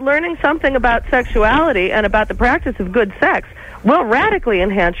 But learning something about sexuality and about the practice of good sex will radically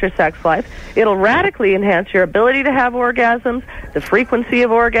enhance your sex life. It'll radically enhance your ability to have orgasms, the frequency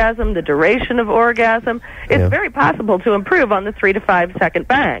of orgasm, the duration of orgasm. It's very possible to improve on the 3 to 5 second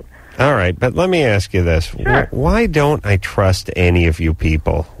bang. All right, but let me ask you this. Sure. Why don't I trust any of you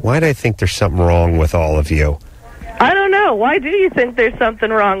people? Why do I think there's something wrong with all of you? I don't know. Why do you think there's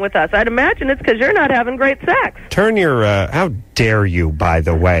something wrong with us? I'd imagine it's because you're not having great sex. Turn your, how dare you, by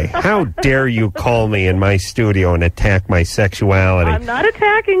the way? How dare you call me in my studio and attack my sexuality? I'm not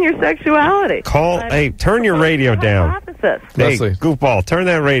attacking your sexuality. Hey, turn your radio down. Hypothesis. Hey, Leslie. goofball, turn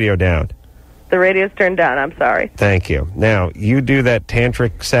that radio down. The radio's turned down. I'm sorry. Thank you. Now, you do that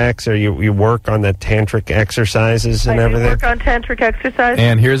tantric sex, or you work on the tantric exercises and I everything? do work on tantric exercise.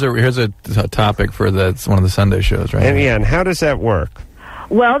 And here's a topic for one of the Sunday shows, right? And how does that work?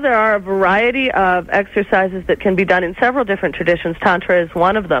 Well, there are a variety of exercises that can be done in several different traditions. Tantra is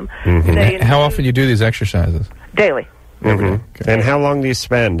one of them. Mm-hmm. How often do you do these exercises? Daily. Mm-hmm. Okay. And how long do you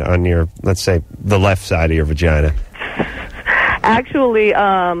spend on your, let's say, the left side of your vagina? Actually,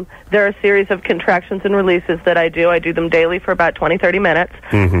 there are a series of contractions and releases that I do. I do them daily for about 20, 30 minutes.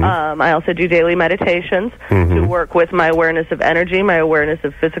 Mm-hmm. I also do daily meditations to work with my awareness of energy, my awareness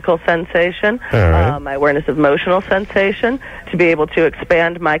of physical sensation, right. my awareness of emotional sensation, to be able to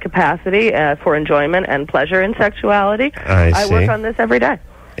expand my capacity for enjoyment and pleasure in sexuality. I see. work on this every day.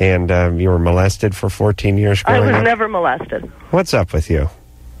 And you were molested for 14 years I growing was up? never molested. What's up with you?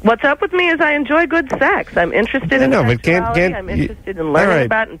 What's up with me is I enjoy good sex. I'm interested in sexuality. I'm interested in learning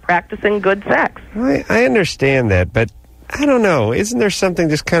about and practicing good sex. I understand that, but I don't know. Isn't there something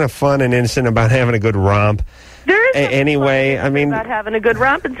just kind of fun and innocent about having a good romp? There is anyway, I mean, about having a good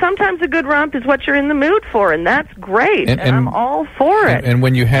romp, and sometimes a good romp is what you're in the mood for, and that's great, and I'm all for it. And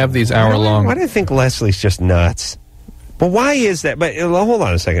when you have these hour-long... Why do you think Leslie's just nuts? Well, why is that? But hold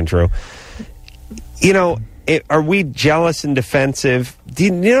on a second, Drew. You know, are we jealous and defensive? Do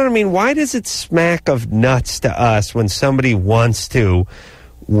you know what I mean? Why does it smack of nuts to us when somebody wants to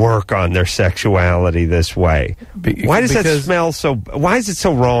work on their sexuality this way? Why does that smell so... Why is it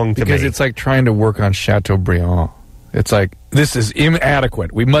so wrong to me? Because it's like trying to work on Chateaubriand. It's like, this is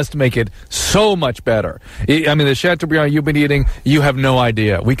inadequate. We must make it so much better. I mean, the Chateaubriand you've been eating, you have no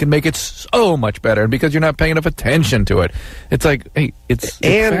idea. We can make it so much better. And because you're not paying enough attention to it, it's like, hey, it's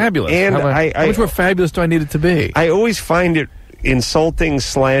fabulous. And how much more fabulous do I need it to be? I always find it insulting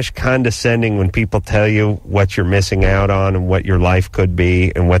 / condescending when people tell you what you're missing out on and what your life could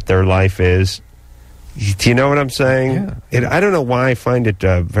be and what their life is. Do you know what I'm saying? Yeah. I don't know why I find it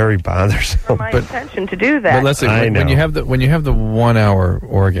very bothersome. For my intention to do that. But Leslie, when you have the 1 hour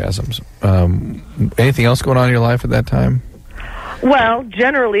orgasms, anything else going on in your life at that time? Well,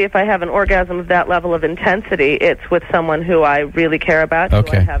 generally, if I have an orgasm of that level of intensity, it's with someone who I really care about,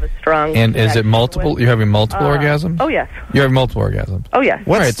 who I have a strong And is it connection multiple? with. You're having multiple orgasms? Oh, yes. You're having multiple orgasms? Oh, yes.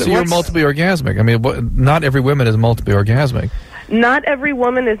 Right, so you're multiply orgasmic. I mean, not every woman is multiply orgasmic. Not every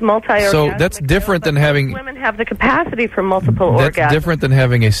woman is multi-orgasmic. So that's different than having... Women have the capacity for multiple That's orgasms. different than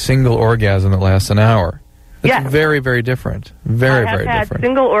having a single orgasm that lasts an hour. That's Yes. very, very different. Very, I have very had different.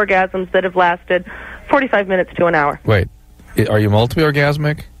 single orgasms that have lasted 45 minutes to an hour. Wait, are you multiply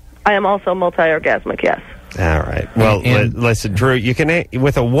orgasmic? I am also multi-orgasmic, yes. All right. Well, listen, Drew, you can,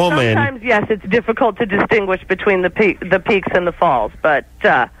 with a woman... Sometimes, yes, it's difficult to distinguish between the peaks and the falls, but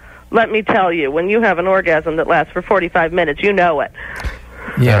let me tell you, when you have an orgasm that lasts for 45 minutes, you know it.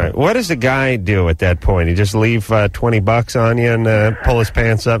 Yeah. All right. What does the guy do at that point? He just leave $20 on you and pull his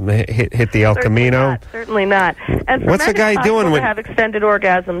pants up and hit the El Camino? Certainly not. And for What's men, the guy it's doing possible with... to have extended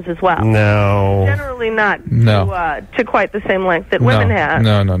orgasms as well. No. Generally not No. to quite the same length that women have.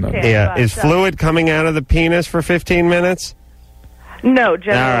 No. Yeah. Is fluid coming out of the penis for 15 minutes? No,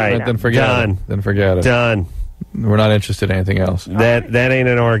 generally All right. not. Then forget Done. it. Then forget it. Done. We're not interested in anything else. That ain't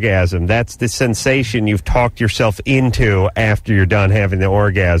an orgasm. That's the sensation you've talked yourself into after you're done having the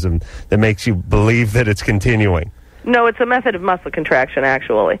orgasm that makes you believe that it's continuing. No, it's a method of muscle contraction,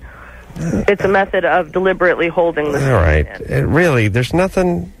 actually. It's a method of deliberately holding the... All right. Really, there's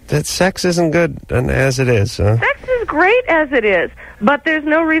nothing... That sex isn't good as it is, huh? Sex is great as it is, but there's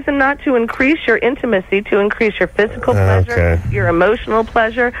no reason not to increase your intimacy, to increase your physical pleasure, your emotional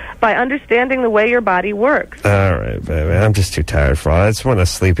pleasure, by understanding the way your body works. All right, baby. I'm just too tired for all. I just want a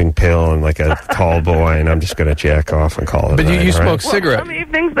sleeping pill and like a tall boy, and I'm just going to jack off and call it. But you smoke Well, cigarettes. some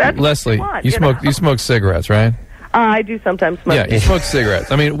evenings that's Leslie, what you you want, you smoke cigarettes, right? I do sometimes smoke. Yeah, you smoke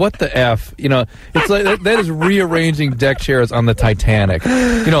cigarettes. I mean, what the F? You know, it's like that is rearranging deck chairs on the Titanic.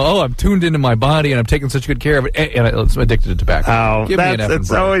 You know, I'm tuned into my body and I'm taking such good care of it, and I'm addicted to tobacco. Oh,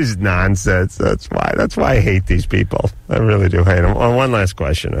 that's always nonsense. That's why I hate these people. I really do hate them. Oh, one last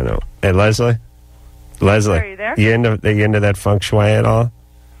question. I know. Hey, Leslie. Are you there? You into that feng shui at all?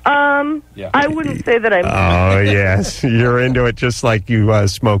 I wouldn't say that I'm... Oh, yes. You're into it just like you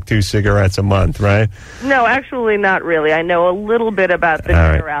smoke 2 cigarettes a month, right? No, actually not really. I know a little bit about the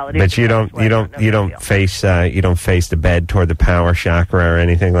generality. But you don't face the bed toward the power chakra or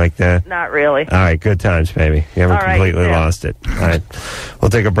anything like that? Not really. All right, good times, baby. You haven't completely lost it. All right. We'll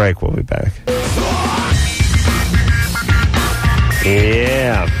take a break. We'll be back.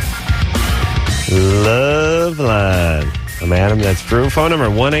 Yeah. Loveline. I'm Adam. That's Drew. Phone number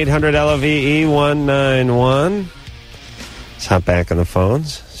 1-800-LOVE-191. Let's hop back on the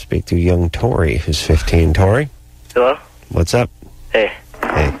phones. Speak to young Tori, who's 15. Tori? Hello? What's up? Hey.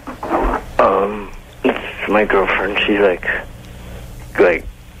 Hey. It's my girlfriend. She's like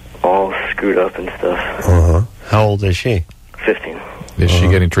all screwed up and stuff. Uh-huh. How old is she? 15. Is she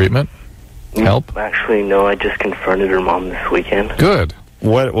getting treatment? Help? Actually, no. I just confronted her mom this weekend. Good.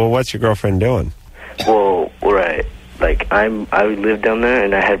 What's your girlfriend doing? Well, right. I lived down there,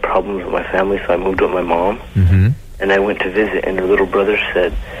 and I had problems with my family, so I moved with my mom. Mm-hmm. And I went to visit, and her little brother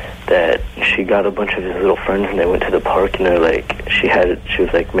said that she got a bunch of his little friends, and they went to the park, and she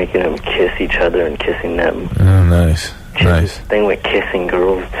was making them kiss each other and kissing them. Oh, nice. She did this thing with kissing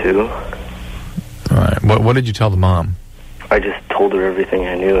girls too. All right. What did you tell the mom? I just told her everything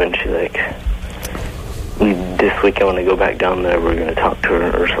I knew, and she's like, this week I want to go back down there. We're going to talk to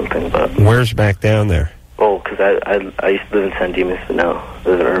her or something. But where's back down there? Oh, because I used to live in San Dimas, but now I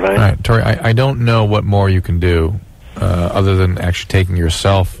live in Irvine. All right, Tori, I don't know what more you can do other than actually taking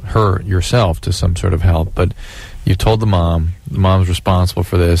yourself to some sort of help. But you told the mom's responsible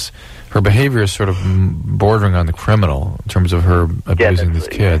for this. Her behavior is sort of bordering on the criminal in terms of her abusing these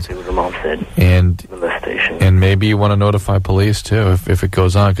kids. That's what the mom said. And molestation. And maybe you want to notify police too if it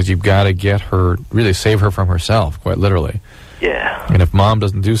goes on, because you've got to get her, really save her from herself, quite literally. Yeah. And if mom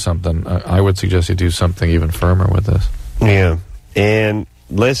doesn't do something, I would suggest you do something even firmer with this. Yeah. And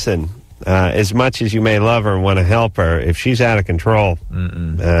listen, as much as you may love her and want to help her, if she's out of control,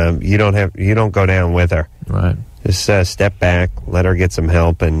 you don't go down with her. Right. Just step back, let her get some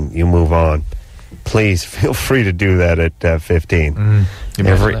help, and you move on. Please feel free to do that at 15.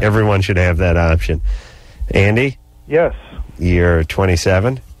 Everyone should have that option. Andy? Yes. You're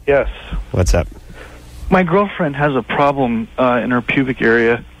 27? Yes. What's up? My girlfriend has a problem in her pubic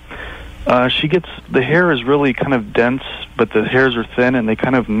area. The hair is really kind of dense, but the hairs are thin and they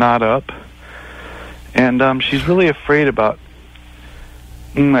kind of knot up. And she's really afraid about,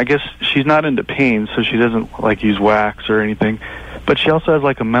 I guess she's not into pain, so she doesn't use wax or anything. But she also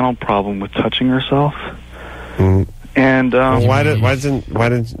has a mental problem with touching herself. And why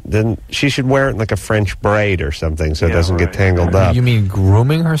didn't she should wear it like a French braid or something so it doesn't get tangled up? You mean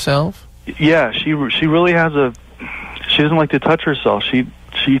grooming herself? Yeah, she really has she doesn't like to touch herself.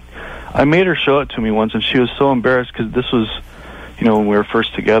 I made her show it to me once, and she was so embarrassed because this was, when we were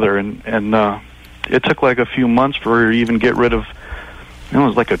first together, and it took a few months for her to even get rid of. It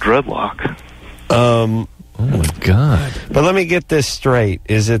was like a dreadlock. Oh my God! But let me get this straight: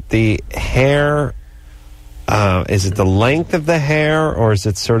 is it the hair? Is it the length of the hair, or is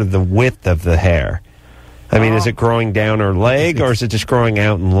it sort of the width of the hair? I mean, is it growing down her leg, or is it just growing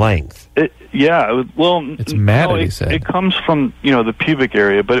out in length? It's matted, he said. It comes from, the pubic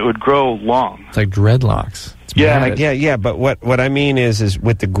area, but it would grow long. It's like dreadlocks. It's matted. Yeah, but what I mean is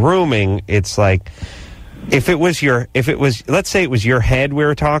with the grooming, it's like, let's say it was your head we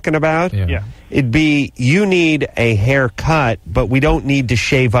were talking about, it'd be, you need a haircut, but we don't need to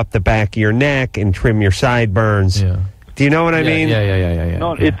shave up the back of your neck and trim your sideburns. Yeah. Do you know what I mean? Yeah.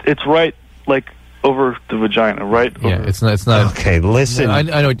 No, it's right, over the vagina, right? Yeah, it's not. Okay, listen. I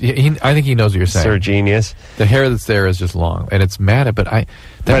know. I think he knows what you're saying. Sir Genius. The hair that's there is just long, and it's matted. But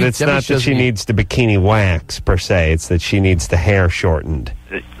it's not that she needs the bikini wax per se. It's that she needs the hair shortened.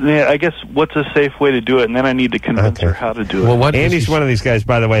 Yeah, I guess what's a safe way to do it, and then I need to convince her how to do it. Well, Andy's one of these guys,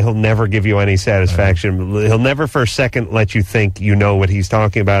 by the way. He'll never give you any satisfaction. He'll never for a second let you think you know what he's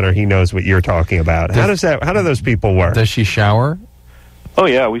talking about or he knows what you're talking about. How do those people work? Does she shower? Oh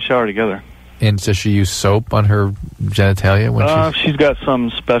yeah, we shower together. And does she use soap on her genitalia when she's got some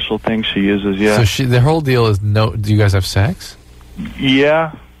special thing she uses, yeah. So the whole deal is do you guys have sex?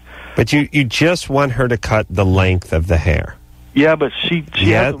 Yeah. But you just want her to cut the length of the hair. Yeah, but she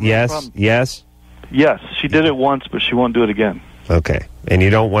yes. Yes, she did it once, but she won't do it again. Okay. And you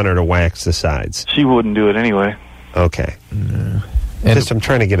don't want her to wax the sides. She wouldn't do it anyway. Okay. Just I'm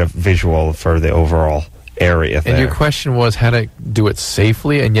trying to get a visual for the overall area there. And your question was how to do it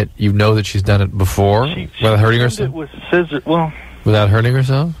safely, and yet you know that she's done it before without hurting herself? It with scissors. Well, without hurting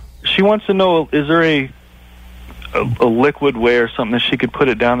herself? She wants to know, is there a liquid way or something that she could put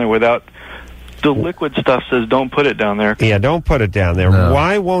it down there without... The liquid stuff says don't put it down there. Yeah, don't put it down there. No.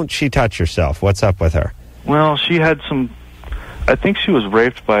 Why won't she touch herself? What's up with her? Well, she had some... I think she was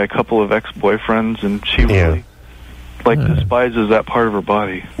raped by a couple of ex-boyfriends, and she really despises that part of her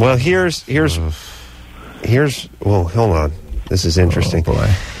body. Well, here's well, hold on. This is interesting. Oh,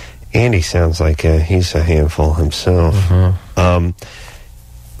 boy. Andy sounds like he's a handful himself.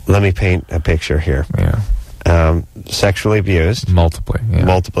 Let me paint a picture here. Yeah. Sexually abused.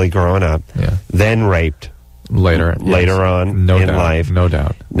 Multiply growing up. Yeah. Then raped. Later on in life. No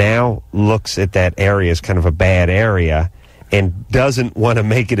doubt. Now looks at that area as kind of a bad area and doesn't want to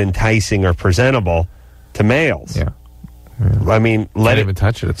make it enticing or presentable to males. Yeah. I mean, Can't even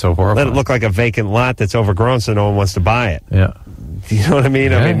touch it. It's so horrible. Let it look like a vacant lot that's overgrown so no one wants to buy it. Yeah. You know what I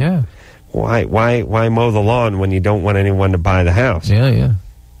mean? Yeah, Why mow the lawn when you don't want anyone to buy the house? Yeah.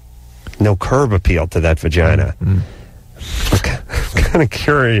 No curb appeal to that vagina. I'm kind of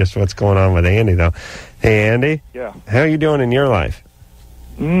curious what's going on with Andy, though. Hey, Andy? Yeah. How are you doing in your life?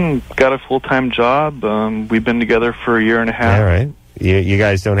 Got a full-time job. We've been together for a year and a half. All right. You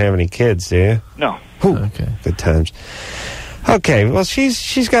guys don't have any kids, do you? No. Okay. Good times. Okay, well,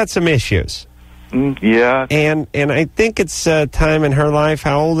 she's got some issues. Yeah. And I think it's time in her life.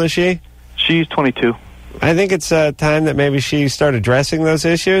 How old is she? She's 22. I think it's time that maybe she start addressing those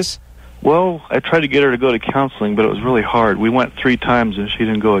issues. Well, I tried to get her to go to counseling, but it was really hard. We went 3 times, and she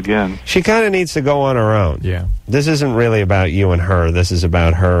didn't go again. She kind of needs to go on her own. Yeah. This isn't really about you and her. This is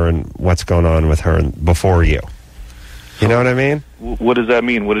about her and what's going on with her before you. You know what I mean? What does that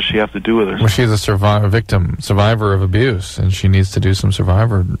mean? What does she have to do with her? Well, she's a survivor of abuse, and she needs to do some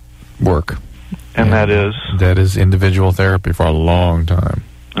survivor work. And that is? That is individual therapy for a long time.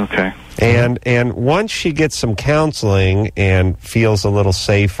 Okay. And once she gets some counseling and feels a little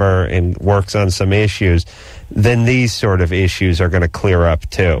safer and works on some issues, then these sort of issues are going to clear up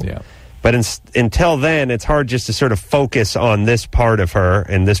too. Yeah. But until then, it's hard just to sort of focus on this part of her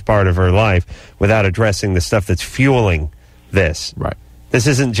and this part of her life without addressing the stuff that's fueling this. Right. This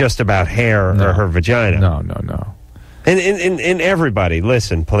isn't just about hair or her vagina. No. And everybody,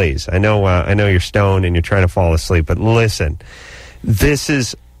 listen, please. I know you're stoned and you're trying to fall asleep, but listen. This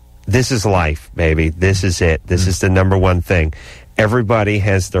is life, baby. This is it. This is the number one thing. Everybody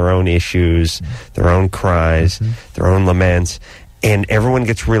has their own issues, their own cries, their own laments, and everyone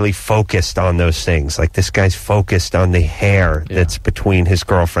gets really focused on those things. Like this guy's focused on the hair that's between his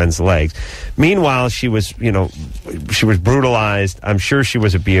girlfriend's legs. Meanwhile, she was brutalized. I'm sure she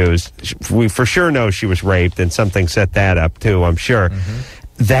was abused. We for sure know she was raped, and something set that up too, I'm sure.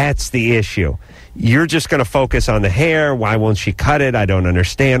 That's the issue. You're just going to focus on the hair. Why won't she cut it? I don't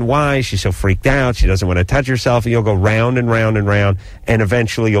understand why. She's so freaked out. She doesn't want to touch herself. And you'll go round and round and round, and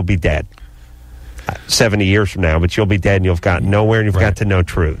eventually you'll be dead. 70 years from now, but you'll be dead, and you've got nowhere, and you've got to no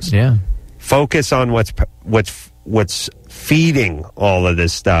truths. Yeah. Focus on what's feeding all of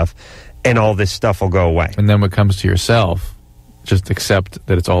this stuff, and all this stuff will go away. And then when it comes to yourself, just accept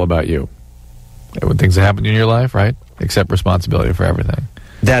that it's all about you. When things happen in your life, right? Accept responsibility for everything.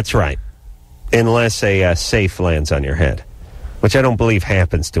 That's right. Unless a safe lands on your head, which I don't believe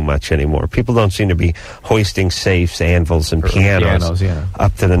happens too much anymore. People don't seem to be hoisting safes, anvils, and pianos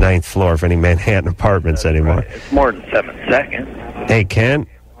up to the 9th floor of any Manhattan apartments anymore. Right. It's more than 7 seconds. Hey, Ken,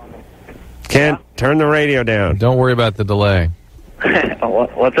 turn the radio down. Don't worry about the delay.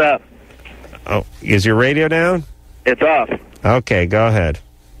 What's up? Oh, is your radio down? It's off. Okay, go ahead.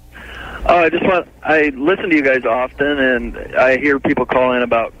 Oh, I listen to you guys often, and I hear people call in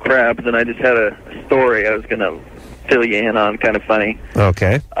about crabs, and I just had a story I was going to fill you in on, kind of funny.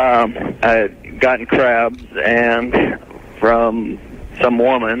 Okay. gotten crabs and from some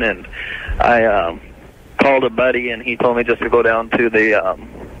woman, and I called a buddy, and he told me just to go down to the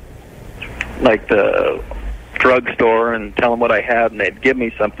the drugstore and tell them what I had, and they'd give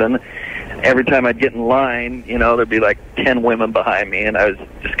me something. Every time I'd get in line, there'd be like 10 women behind me, and I was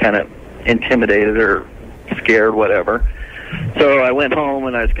just kind of intimidated or scared, whatever. So I went home,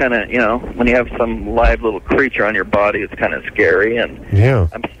 and I was kind of, when you have some live little creature on your body, it's kind of scary. And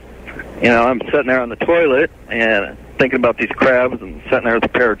I'm sitting there on the toilet and thinking about these crabs, and sitting there with a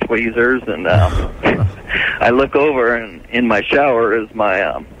pair of tweezers, and I look over, and in my shower is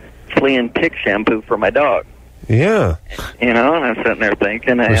my flea and tick shampoo for my dog. Yeah. And I'm sitting there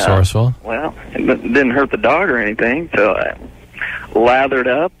thinking, resourceful. Well, it didn't hurt the dog or anything, so I lathered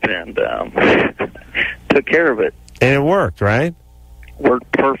up and took care of it. And it worked, right?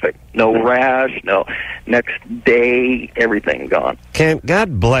 Worked perfect. No rash, no next day, everything gone. Kent,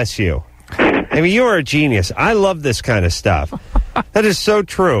 God bless you. I mean, you are a genius. I love this kind of stuff. That is so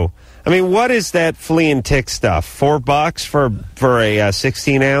true. I mean, what is that flea and tick stuff? $4 for a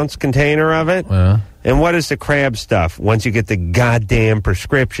 16-ounce container of it? Yeah. And what is the crab stuff once you get the goddamn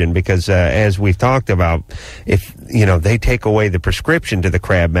prescription? Because as we've talked about, if, they take away the prescription to the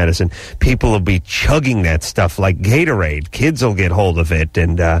crab medicine, people will be chugging that stuff like Gatorade. Kids will get hold of it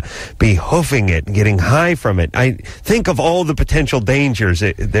and be hoofing it and getting high from it. I think of all the potential dangers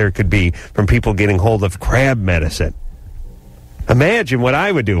there could be from people getting hold of crab medicine. Imagine what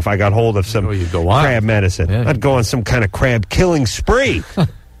I would do if I got hold of some crab medicine. Yeah, I'd go on some kind of crab killing spree.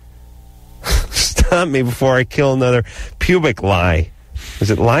 Stop me before I kill another pubic lie.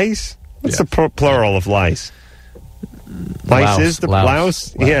 Is it lice? What's the plural of lice? Lice Louse. is the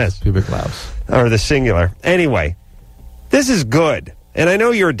louse? Yes. Pubic louse. Or the singular. Anyway, this is good. And I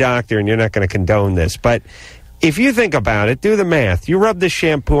know you're a doctor and you're not going to condone this, but if you think about it, do the math. You rub this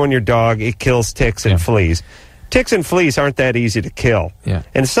shampoo on your dog, it kills ticks and fleas. Ticks and fleas aren't that easy to kill. Yeah.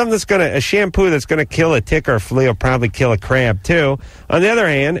 And a shampoo that's going to kill a tick or a flea will probably kill a crab too. On the other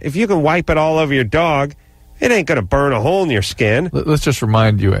hand, if you can wipe it all over your dog, it ain't going to burn a hole in your skin. Let's just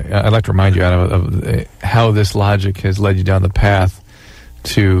remind you, I'd like to remind you, Adam, of how this logic has led you down the path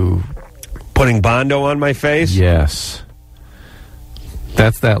to... Putting Bondo on my face? Yes.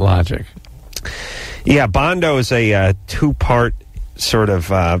 That's that logic. Yeah, Bondo is a two-part sort of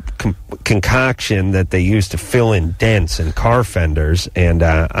concoction that they use to fill in dents in car fenders, and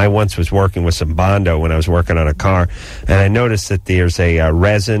I once was working with some Bondo when I was working on a car, and I noticed that there's a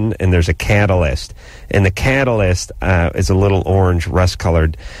resin and there's a catalyst, and the catalyst is a little orange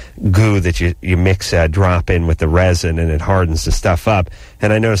rust-colored goo that you mix drop in with the resin, and it hardens the stuff up,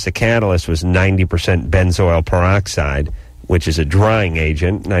 and I noticed the catalyst was 90% benzoyl peroxide, which is a drying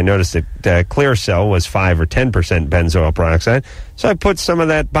agent, and I noticed that Clear Cell was 5 or 10% benzoyl peroxide, so I put some of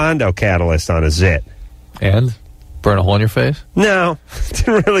that Bondo catalyst on a zit. And? Burn a hole in your face? No,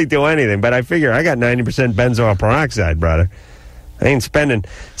 didn't really do anything, but I figure I got 90% benzoyl peroxide, brother. I ain't spending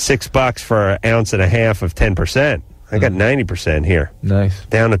 $6 for an ounce and a half of 10%. I got 90% here. Nice.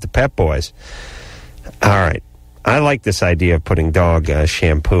 Down at the Pep Boys. All right. I like this idea of putting dog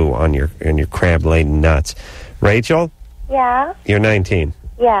shampoo on your crab-laden nuts. Rachel? Yeah? You're 19.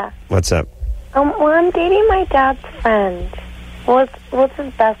 Yeah. What's up? Well, I'm dating my dad's friend. What's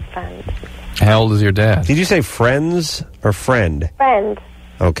his best friend? How old is your dad? Did you say friends or friend? Friend.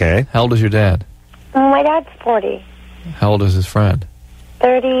 Okay. How old is your dad? My dad's 40. How old is his friend?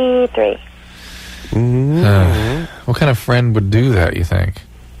 33. What kind of friend would do that, you think?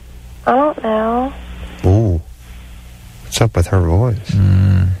 I don't know. Ooh. What's up with her voice?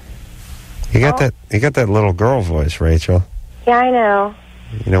 You got that little girl voice, Rachel. Yeah, I know.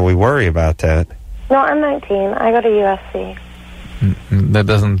 We worry about that. No, I'm 19. I go to USC. That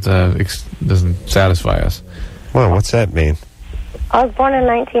doesn't satisfy us. Well, what's that mean? I was born in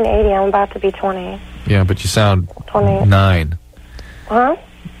 1980. I'm about to be 20. Yeah, but you sound 20. 9. Huh?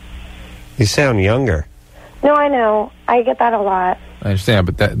 You sound younger. No, I know. I get that a lot. I understand,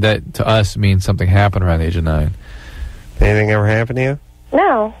 but that to us means something happened around the age of 9. Anything ever happened to you?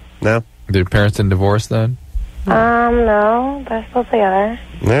 No. No? Did your parents didn't divorce then? No. They're still together.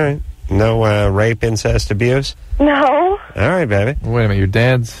 All right. No rape, incest, abuse? No. All right, baby. Wait a minute. Your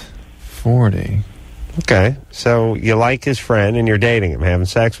dad's 40. Okay. So you like his friend and you're dating him, having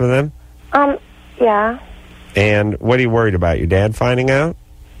sex with him? Yeah. And what are you worried about? Your dad finding out?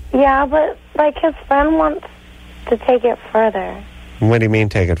 Yeah, but, his friend wants to take it further. What do you mean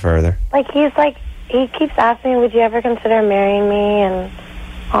take it further? He keeps asking me, would you ever consider marrying me and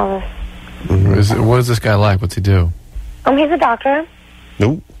all this. What is this guy like? What's he do? He's a doctor.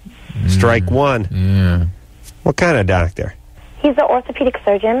 Nope. Strike one. Yeah. What kind of doctor? He's an orthopedic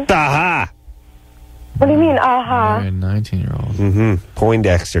surgeon. Aha! What do you mean, aha? Marry a 19-year-old. Mm-hmm.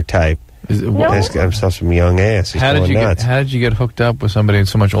 Poindexter type. He's got himself some young ass. He's How did going you nuts. how did you get hooked up with somebody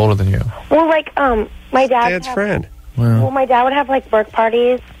so much older than you? Well, like, my Dad's friend. Well, my dad would have, like, work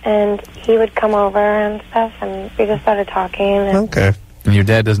parties, and he would come over and stuff, and we just started talking. And Okay. And your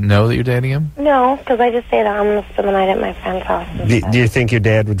dad doesn't know that you're dating him? No, because I just say that I'm going to spend the night at my friend's house. Do you think your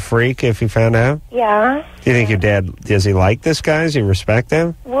dad would freak if he found out? Yeah. Do you think your dad, does he like this guy? Does he respect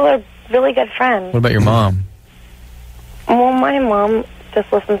him? Well, they're really good friends. What about your mom? Well, my mom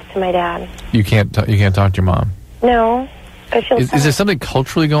just listens to my dad. You can't talk to your mom? No. Is there something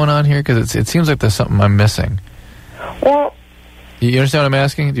culturally going on here? Because it seems like there's something I'm missing. Well, You understand what I'm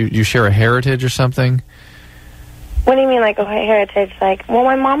asking? Do you share a heritage or something? what do you mean, like, a heritage? Like, well,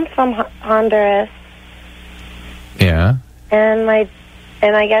 my mom's from Honduras, Yeah. and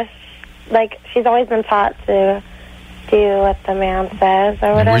I guess, like, she's always been taught to do what the man says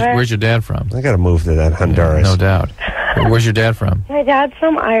or whatever. Where's your dad from? I got to move to that Honduras. No doubt. Where's your dad from? My dad's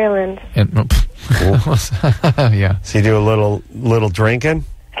from Ireland. And, yeah. Does he do a little drinking?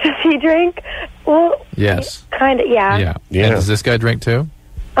 Does he drink? Well, Yes. kind of, yeah. Yeah. And does this guy drink too?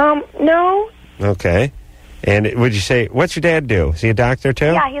 No. Okay. And would you say, what's your dad do? Is he a doctor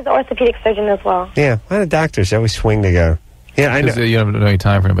too? Yeah, he's an orthopedic surgeon as well. Yeah. A lot of doctors always swing together. Yeah, I know. You don't have any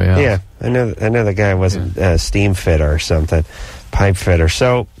time for anybody else. Yeah, I know the guy wasn't a steam fitter or something, pipe fitter.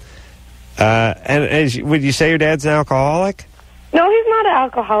 So, would you say your dad's an alcoholic? No, he's not an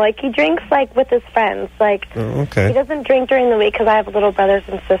alcoholic. He drinks, like, with his friends. Like, okay. He doesn't drink during the week because I have little brothers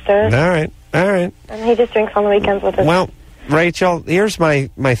and sisters. All right. And he just drinks on the weekends with his Well, Rachel, here's my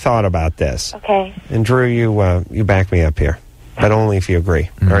thought about this. Okay. And Drew, you back me up here, but only if you agree,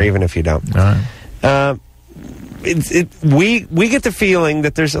 or even if you don't. All right. We get the feeling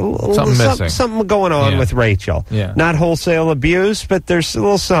that there's a little something going on with Rachel. Yeah. Not wholesale abuse, but there's a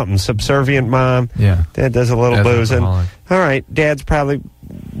little something. Subservient mom. Yeah. Dad does a little Dad's boozing. alcoholic. All right. Dad's probably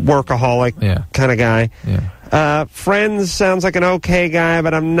workaholic kind of guy. Yeah. Friends sounds like an okay guy,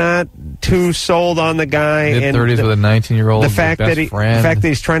 but I'm not too sold on the guy. Mid-30s with a 19-year-old The fact that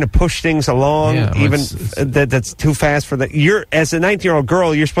he's trying to push things along, that's too fast for that. You're as a 19-year-old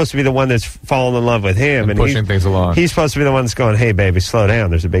girl, you're supposed to be the one that's falling in love with him and pushing things along. He's supposed to be the one that's going, "Hey, baby, slow down.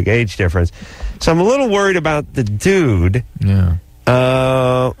 There's a big age difference." So I'm a little worried about the dude. Yeah.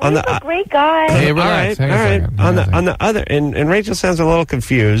 On the great guy. Hey, relax. all right. On the other, and Rachel sounds a little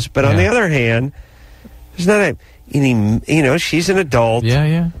confused, but on the other hand, there's not she's an adult.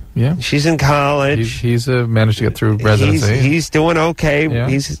 Yeah. She's in college. He's managed to get through residency. He's doing okay. Yeah.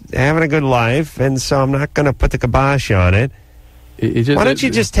 He's having a good life, and so I'm not going to put the kibosh on it. Why don't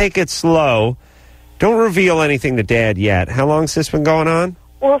you just take it slow? Don't reveal anything to Dad yet. How long's this been going on?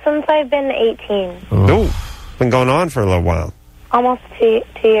 Well, since I've been 18. Oh, been going on for a little while. Almost 2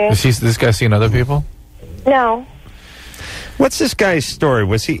 years. Is this guy seeing other people? No. What's this guy's story?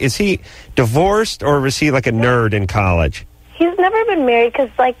 Is he divorced, or was he like a nerd in college? He's never been married because,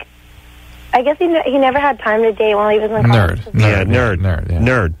 like, I guess he never had time to date while he was in college. Nerd. No, he's not a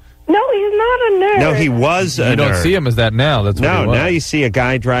nerd. No, he was a nerd. You don't see him as that now. That's what he was. Now you see a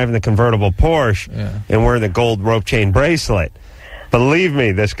guy driving the convertible Porsche and wearing the gold rope chain bracelet. Believe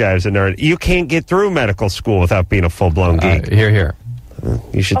me, this guy's a nerd. You can't get through medical school without being a full-blown geek. Here.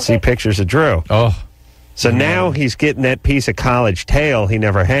 You should see pictures of Drew. Oh. So now he's getting that piece of college tail he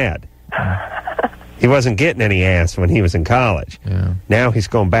never had. He wasn't getting any ass when he was in college. Yeah. Now he's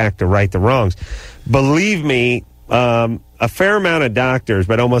going back to right the wrongs. Believe me, a fair amount of doctors,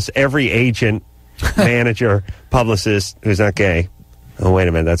 but almost every agent, manager, publicist who's not gay. Oh, wait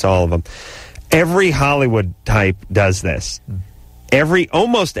a minute, that's all of them. Every Hollywood type does this.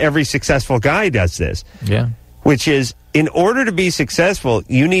 Almost every successful guy does this. Yeah. Which is, in order to be successful,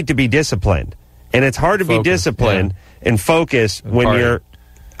 you need to be disciplined. And it's hard to be disciplined and focused when you're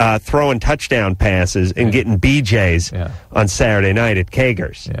throwing touchdown passes and getting BJs on Saturday night at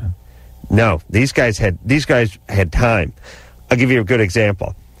Kager's. Yeah. No, these guys had time. I'll give you a good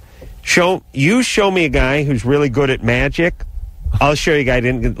example. Show me a guy who's really good at magic. I'll show you a guy who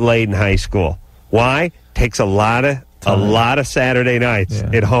didn't get laid in high school. Why? Takes a lot of Saturday nights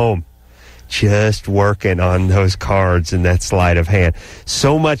at home, just working on those cards and that sleight of hand.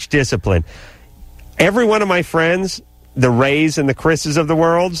 So much discipline. Every one of my friends, the Rays and the Chris's of the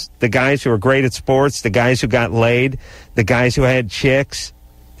world, the guys who are great at sports, the guys who got laid, the guys who had chicks,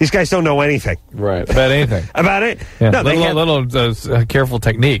 these guys don't know anything. Right. About anything. About it. Yeah. No, little careful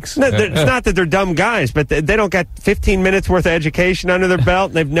techniques. No, it's not that they're dumb guys, but they don't got 15 minutes worth of education under their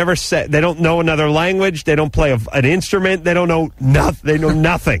belt. They've never they don't know another language. They don't play an instrument. They don't know nothing. They know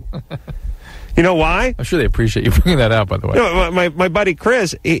nothing. You know why? I'm sure they appreciate you bringing that out, by the way. No, my buddy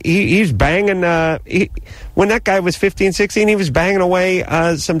Chris, he's banging. When that guy was 15, 16, he was banging away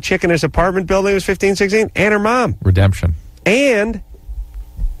some chick in his apartment building. He was 15, 16, and her mom. Redemption. And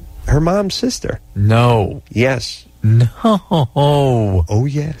her mom's sister. No. Yes. No. Oh,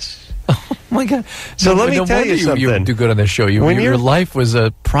 yes. Oh, my God. So let me tell you something. You do good on this show. Your life was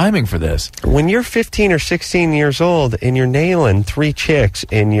priming for this. When you're 15 or 16 years old and you're nailing 3 chicks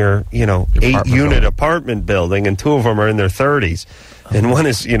in your 8-unit apartment building, and 2 of them are in their 30s, and one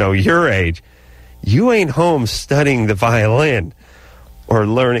is, your age, you ain't home studying the violin or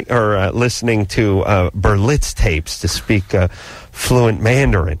learning or listening to Berlitz tapes to speak fluent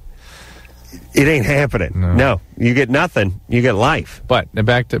Mandarin. It ain't happening. No, you get nothing. You get life. But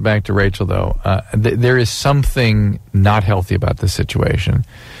back to Rachel, though. There is something not healthy about this situation.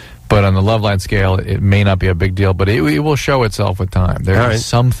 But on the Loveline scale, it may not be a big deal, but it will show itself with time. There is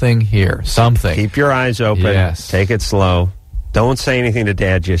something here. Something. Keep your eyes open. Yes. Take it slow. Don't say anything to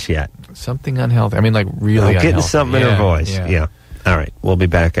Dad just yet. Something unhealthy. I mean, like really unhealthy. Getting something in her voice. Yeah. All right. We'll be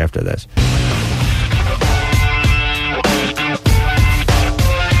back after this.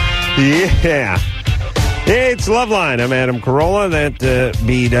 Yeah. Hey, it's Loveline. I'm Adam Carolla. That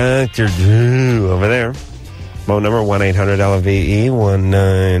be Dr. Drew over there. Phone number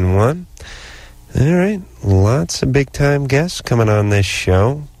 1-800-LVE-191. All right. Lots of big-time guests coming on this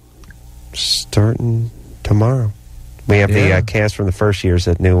show starting tomorrow. We have the cast from the first years,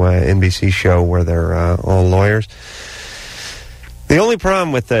 that new NBC show where they're all lawyers. The only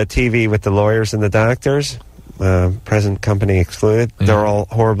problem with the TV with the lawyers and the doctors, present company excluded, they're all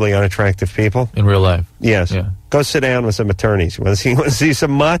horribly unattractive people. In real life? Yes. Yeah. Go sit down with some attorneys. You want to see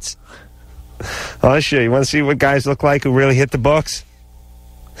some mutts? I'll show you. You want to see what guys look like who really hit the books?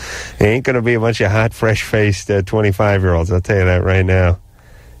 It ain't going to be a bunch of hot, fresh-faced 25-year-olds. I'll tell you that right now.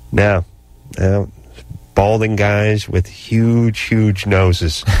 No. Balding guys with huge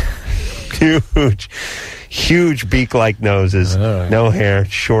noses. huge beak-like noses. No hair,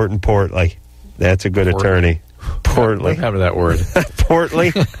 short and portly. That's a good attorney. Portly. What happened to that word?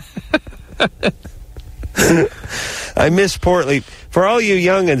 Portly. I miss portly. For all you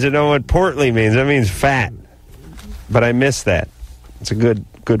youngins that know what portly means, that means fat. But I miss that. It's a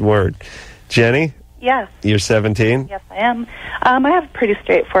good word. Jenny? Yes. You're 17? Yes, I am. I have a pretty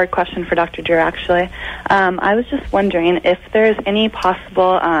straightforward question for Dr. Drew, actually. I was just wondering if there's any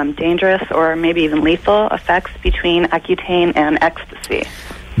possible dangerous or maybe even lethal effects between Accutane and ecstasy.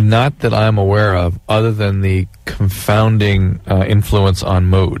 Not that I'm aware of, other than the confounding influence on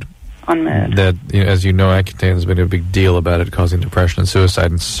mood. On mood. That, as you know, Accutane has been a big deal about it causing depression and suicide,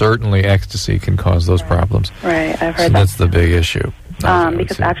 and certainly ecstasy can cause those problems. Right, I've heard so that. that's the big issue.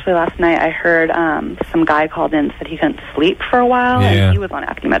 Because actually last night I heard some guy called in and said he couldn't sleep for a while, and he was on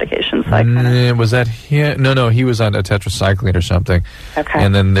acne medication. So I kind of... Was that him? No, he was on a tetracycline or something. Okay.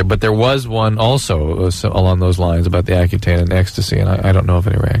 And then, but there was one also along those lines about the Accutane and ecstasy, and I don't know of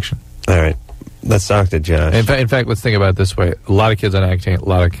any reaction. All right. Let's talk to Josh. In fact, let's think about it this way. A lot of kids on Accutane, a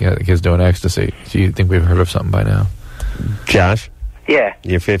lot of kids doing ecstasy. Do you think we've heard of something by now? Josh? Yeah.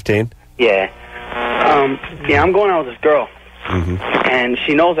 You're 15? Yeah. I'm going out with this girl. Mm-hmm. And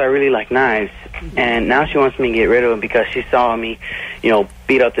she knows I really like knives, and now she wants me to get rid of them because she saw me,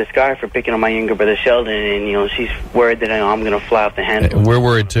 beat up this guy for picking on my younger brother Sheldon, and she's worried that I'm going to fly off the handle. We're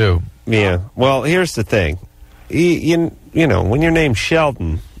worried too. Yeah. Well, here's the thing. You know, when you're named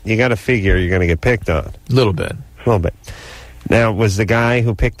Sheldon, you got to figure you're going to get picked on. A little bit. Now, was the guy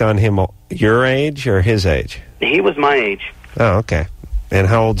who picked on him your age or his age? He was my age. Oh, okay. And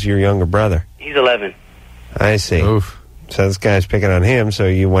how old's your younger brother? He's 11. I see. Oof. So this guy's picking on him, so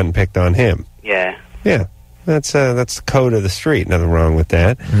you went and picked on him. Yeah. Yeah. That's the code of the street. Nothing wrong with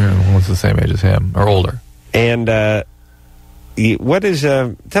that. Yeah, what's the same age as him, or older? And what is?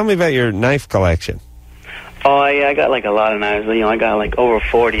 Tell me about your knife collection. Oh, yeah, I got like a lot of knives. I got like over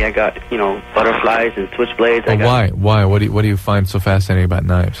 40. I got butterflies and switchblades. Why? What do you find so fascinating about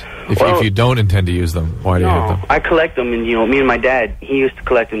knives? If you don't intend to use them, why do you have them? I collect them, and me and my dad, he used to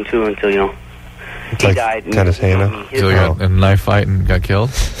collect them too until he died. Cut his hand off. So he got in a knife fight and got killed?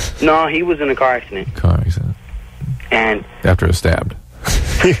 No, he was in a car accident. And after he was stabbed.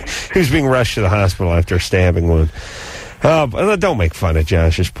 He was being rushed to the hospital after a stabbing wound. Don't make fun of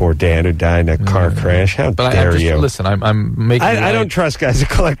Josh's poor dad who died in a car crash. How dare you? Listen, I'm making... I don't trust guys who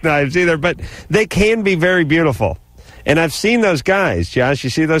collect knives either, but they can be very beautiful. And I've seen those guys. Josh, you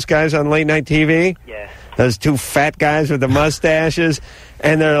see those guys on late night TV? Yeah. Those 2 fat guys with the mustaches,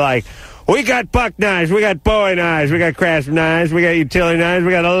 and they're like, We got buck knives, we got bowie knives, we got craft knives, we got utility knives,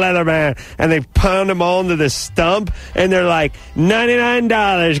 we got a Leatherman. And they pound them all into the stump, and they're like,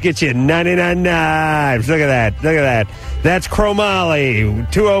 $99 gets you 99 knives. Look at that, look at that. That's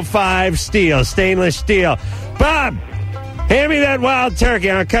chromoly, 205 steel, stainless steel. Bob, hand me that wild turkey.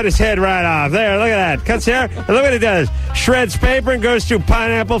 I'll cut his head right off. There, look at that. Cuts hair. And look what it does. Shreds paper and goes through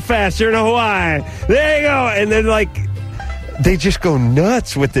pineapple faster in Hawaii. There you go. And then, like, they just go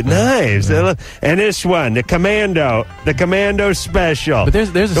nuts with the knives. And this one, the Commando Special. But there's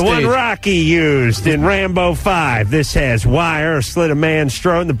a the stage. one Rocky used in Rambo 5. This has wire, slit a man's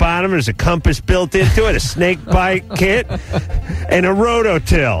throat in the bottom. There's a compass built into it, a snake bite kit, and a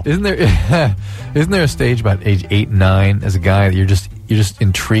rototill. Isn't there a stage about age 8, 9 as a guy that you're just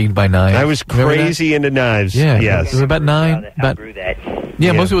intrigued by knives? I was crazy into knives. Yeah, yes. About 9.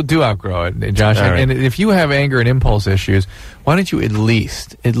 Yeah, most people do outgrow it, Josh. All right. And if you have anger and impulse issues, why don't you at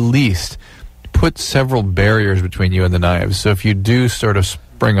least put several barriers between you and the knives? So if you do sort of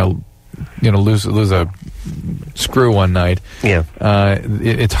lose a screw one night,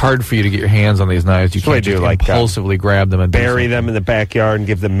 it's hard for you to get your hands on these knives. You can't just impulsively grab them and bury them in the backyard and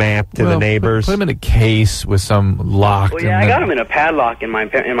give the map to the neighbors. Put them in a case with some locked. Well, yeah, I got them in a padlock in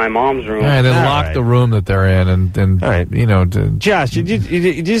my mom's room. And then lock the room that they're in, and Josh, did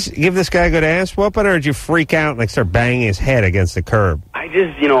you just give this guy a good ass whooping, or did you freak out and like start banging his head against the curb? I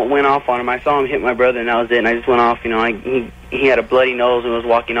just went off on him. I saw him hit my brother, and that was it. And I just went off. He had a bloody nose and was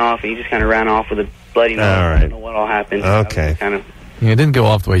walking off, and he just kind of ran off with a bloody nose. All right. I don't know what all happened. Okay. It didn't go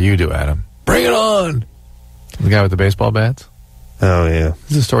off the way you do, Adam. Bring it on! The guy with the baseball bats? Oh, yeah.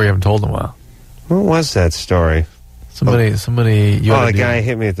 This is a story you haven't told in a while. What was that story? Somebody. The guy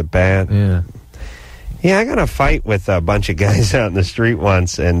hit me with the bat. Yeah. Yeah, I got in a fight with a bunch of guys out in the street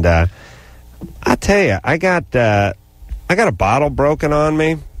once, and I tell you, I got a bottle broken on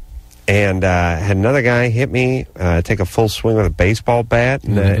me, and had another guy hit me, take a full swing with a baseball bat,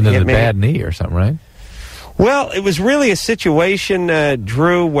 and hit a me. bad knee or something, right? Well, it was really a situation,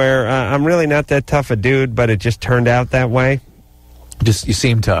 Drew, where I'm really not that tough a dude, but it just turned out that way. You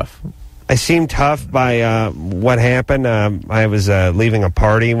seem tough. I seemed tough by what happened. I was leaving a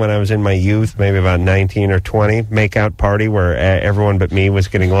party when I was in my youth, maybe about 19 or 20, make-out party where everyone but me was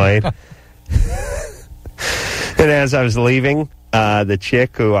getting laid. And as I was leaving, the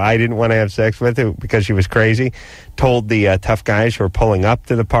chick who I didn't want to have sex with because she was crazy told the tough guys who were pulling up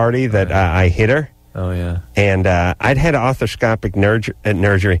to the party that I hit her. Oh, yeah. And I'd had arthroscopic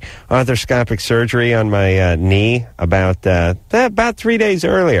surgery on my knee about 3 days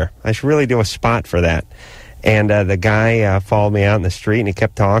earlier. I should really do a spot for that. And the guy followed me out in the street, and he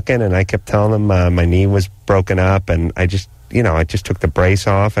kept talking, and I kept telling him my knee was broken up, and I just took the brace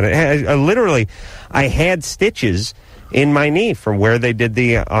off, and I had stitches in my knee from where they did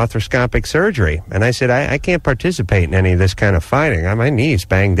the arthroscopic surgery. And I said, I can't participate in any of this kind of fighting. My knee's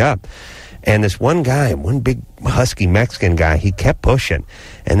banged up. And this one guy, one big husky Mexican guy, he kept pushing.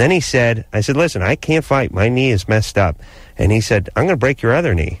 And then I said, listen, I can't fight. My knee is messed up. And he said, I'm going to break your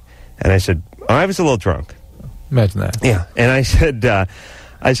other knee. And I said, I was a little drunk. Imagine that. Yeah. And I said,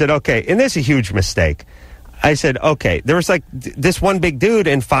 okay. And this is a huge mistake. I said, okay, there was like this one big dude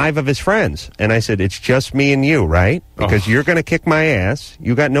and 5 of his friends. And I said, it's just me and you, right? Because you're going to kick my ass.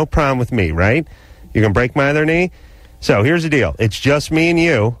 You got no problem with me, right? You're going to break my other knee? So here's the deal. It's just me and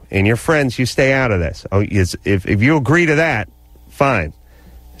you and your friends. You stay out of this. Oh, if you agree to that, fine.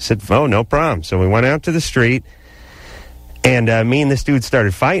 I said, oh, no problem. So we went out to the street, and me and this dude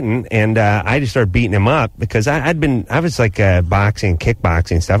started fighting, and I just started beating him up because I was like boxing,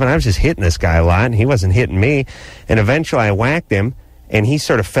 kickboxing stuff, and I was just hitting this guy a lot, and he wasn't hitting me. And eventually I whacked him, and he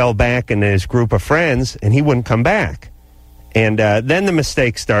sort of fell back into his group of friends, and he wouldn't come back. And then the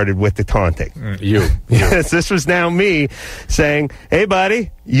mistake started with the taunting. Yes, this was now me saying, hey,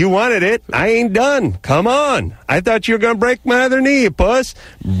 buddy, you wanted it. I ain't done. Come on. I thought you were going to break my other knee, puss.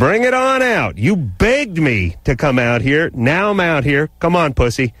 Bring it on out. You begged me to come out here. Now I'm out here. Come on,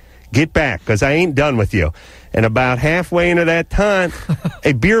 pussy. Get back, because I ain't done with you. And about halfway into that time,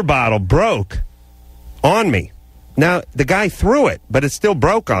 a beer bottle broke on me. Now, the guy threw it, but it still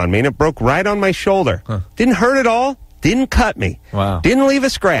broke on me, and it broke right on my shoulder. Didn't hurt at all. Didn't cut me. Wow. Didn't leave a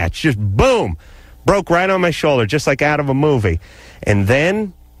scratch. Just boom. Broke right on my shoulder, just like out of a movie. And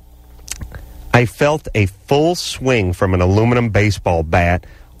then I felt a full swing from an aluminum baseball bat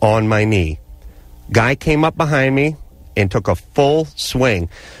on my knee. Guy came up behind me and took a full swing.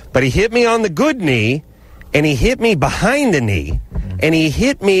 But he hit me on the good knee, and he hit me behind the knee. And he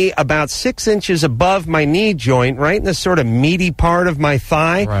hit me about 6 inches above my knee joint, right in the sort of meaty part of my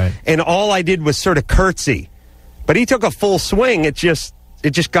thigh. Right. And all I did was sort of curtsy. But he took a full swing. It just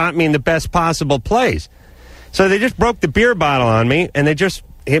just got me in the best possible place. So they just broke the beer bottle on me, and they just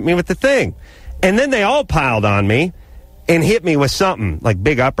hit me with the thing. And then they all piled on me and hit me with something, like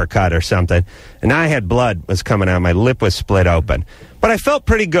big uppercut or something. And I had blood was coming out. My lip was split open. But I felt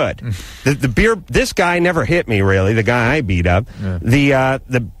pretty good. The beer, this guy never hit me, really, the guy I beat up. Yeah.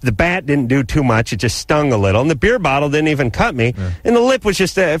 The bat didn't do too much. It just stung a little. And the beer bottle didn't even cut me. Yeah. And the lip was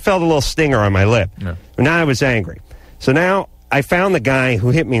just, it felt a little stinger on my lip. Yeah. Now I was angry. So now I found the guy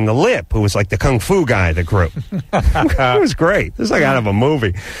who hit me in the lip, who was like the kung fu guy of the group. It was great. This is like out of a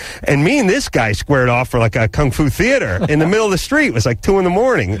movie. And me and this guy squared off for like a kung fu theater in the middle of the street. It was like 2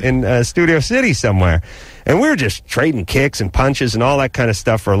 a.m. in Studio City somewhere. And we were just trading kicks and punches and all that kind of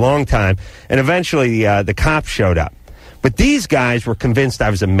stuff for a long time. And eventually the cops showed up. But these guys were convinced I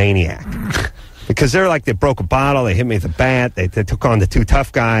was a maniac. Because they're like, they broke a bottle, they hit me with a bat, they took on the 2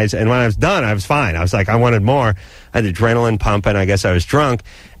 tough guys, and when I was done, I was fine. I was like, I wanted more. I had adrenaline pumping, I guess I was drunk.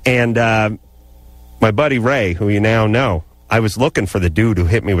 And my buddy Ray, who you now know, I was looking for the dude who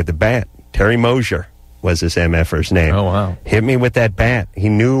hit me with the bat. Terry Mosier was his MFer's name. Oh, wow. Hit me with that bat. He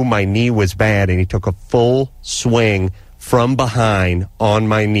knew my knee was bad, and he took a full swing from behind on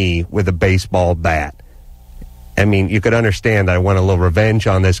my knee with a baseball bat. I mean, you could understand that I want a little revenge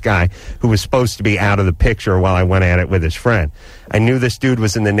on this guy who was supposed to be out of the picture while I went at it with his friend. I knew this dude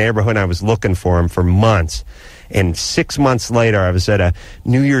was in the neighborhood, and I was looking for him for months. And 6 months later, I was at a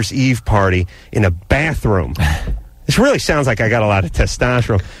New Year's Eve party in a bathroom. This really sounds like I got a lot of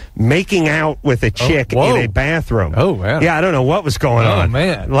testosterone. Making out with a chick in a bathroom. Oh, man. Yeah, I don't know what was going on. Oh,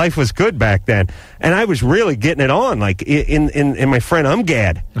 man. Life was good back then. And I was really getting it on, like in my friend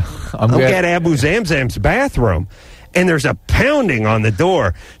Umgad. Umgad Abu Zamzam's bathroom. And there's a pounding on the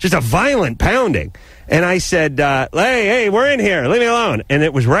door. Just a violent pounding. And I said, hey, we're in here. Leave me alone. And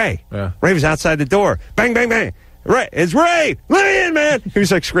it was Ray. Yeah. Ray was outside the door. Bang, bang, bang. Ray, it's Ray. Let me in, man. He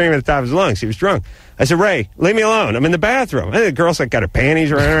was like screaming at the top of his lungs. He was drunk. I said, Ray, leave me alone. I'm in the bathroom. And the girl's like got her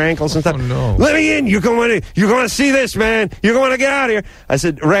panties around her ankles and stuff. Oh, no. Let me in. You're going to see this, man. You're going to get out of here. I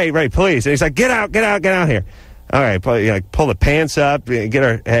said, Ray, please. And he's like, get out here. All right, pull the pants up, get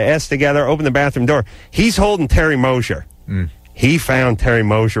our ass together, open the bathroom door. He's holding Terry Mosier. He found Terry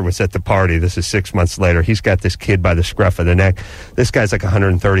Mosier was at the party. This is 6 months later. He's got this kid by the scruff of the neck. This guy's like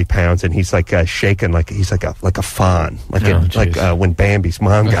 130 pounds, and he's like shaking like he's like a fawn, like when Bambi's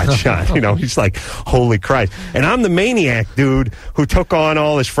mom got shot. You know, he's like, holy Christ! And I'm the maniac dude who took on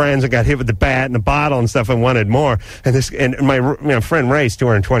all his friends and got hit with the bat and the bottle and stuff and wanted more. And my friend Ray's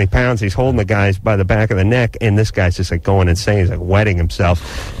 220 pounds. He's holding the guys by the back of the neck, and this guy's just like going insane. He's like wetting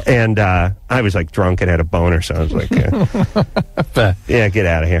himself. And I was like drunk and had a boner, so I was like. Yeah, get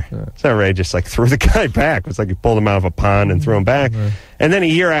out of here. So Ray just like threw the guy back. It was like he pulled him out of a pond and threw him back. And then a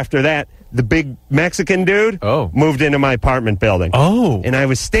year after that, the big Mexican dude moved into my apartment building. And I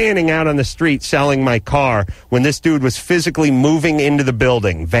was standing out on the street selling my car when this dude was physically moving into the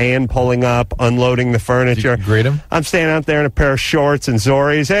building. Van pulling up, unloading the furniture. Did you greet him? I'm standing out there in a pair of shorts and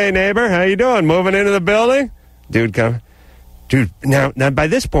Zoris. Hey, neighbor, how you doing? Moving into the building? Dude, come. Dude, now by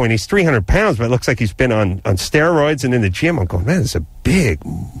this point, he's 300 pounds, but it looks like he's been on steroids and in the gym. I'm going, man, this is a big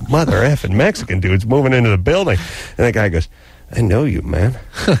mother effing Mexican dude's moving into the building. And the guy goes, I know you, man.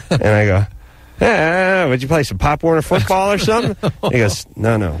 And I go, would you play some Pop Warner football or something? He goes,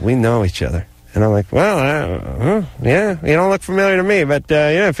 no, we know each other. And I'm like, well, yeah, you don't look familiar to me, but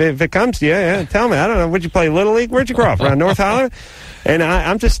if it comes to you, tell me. I don't know, would you play Little League? Where'd you grow up? Around North Hollywood? And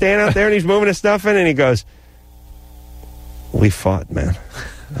I'm just standing out there, and he's moving his stuff in, and he goes, we fought, man.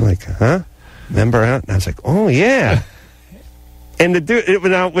 I'm like, huh? Remember out? And I was like, oh, yeah. And the dude, it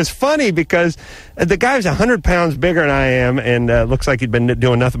was funny because the guy was 100 pounds bigger than I am, and looks like he'd been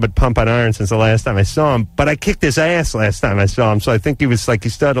doing nothing but pumping iron since the last time I saw him. But I kicked his ass last time I saw him, so I think he was like, he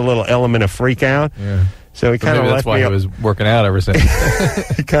still had a little element of freak out. Yeah. So he kind of left me. That's why he was working out ever since.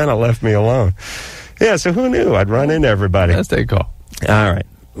 He kind of left me alone. Yeah, so who knew? I'd run into everybody. Let's take a call. All right.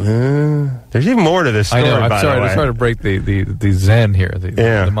 There's even more to this story. I know. I'm sorry. I'm trying to break the zen here,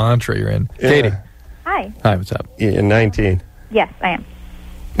 the mantra you're in. Yeah. Katie. Hi. Hi. What's up? You're 19. Yes, I am.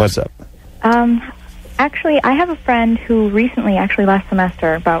 What's up? Actually, I have a friend who recently, actually last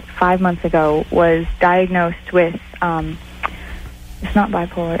semester, about 5 months ago, was diagnosed with, it's not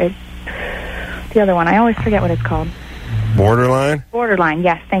bipolar, it's the other one. I always forget what it's called. Borderline? Borderline,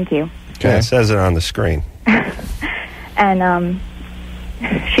 yes, thank you. Okay, it says it on the screen. And,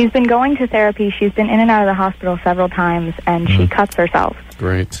 she's been going to therapy. She's been in and out of the hospital several times, and she cuts herself.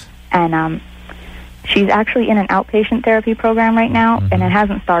 Great. And she's actually in an outpatient therapy program right now, and it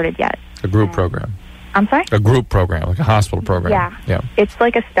hasn't started yet. A group program. I'm sorry? A group program, like a hospital program. Yeah. It's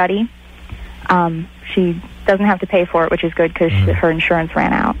like a study. she doesn't have to pay for it, which is good because her insurance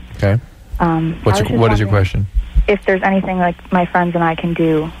ran out. Okay. What is your question? If there's anything like my friends and I can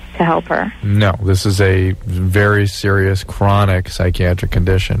do to help her. No, this is a very serious, chronic psychiatric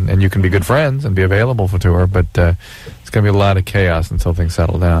condition, and you can be good friends and be available to her, but it's going to be a lot of chaos until things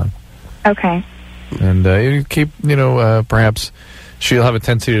settle down. Okay. And you keep, perhaps she'll have a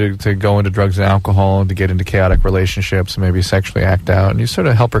tendency to go into drugs and alcohol and to get into chaotic relationships and maybe sexually act out, and you sort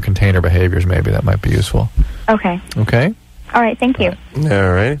of help her contain her behaviors. Maybe that might be useful. Okay. Okay? All right, thank you.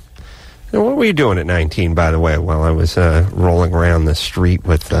 All right. Now, what were you doing at 19, by the way, while I was rolling around the street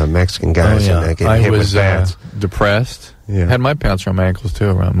with Mexican guys and getting hit with bats? Depressed. Yeah. Had my pants around my ankles, too,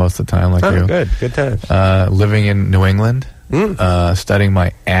 around most of the time, like you. Good times. Living in New England, studying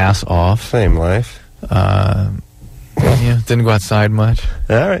my ass off. Same life. Didn't go outside much.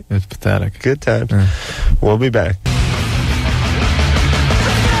 All right. It's pathetic. Good times. We'll be back. Got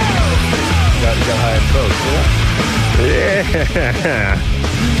high and folks, Yeah.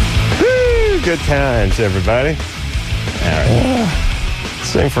 Woo, good times, everybody. All right.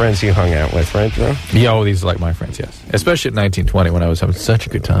 Same friends you hung out with, right, Joe? Yeah, these are like my friends, yes. Especially at 1920 when I was having such a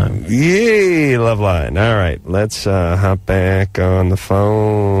good time. Yay, Loveline. All right, let's hop back on the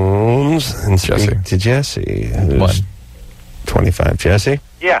phones and speak to Jesse. Who's 25. Jesse?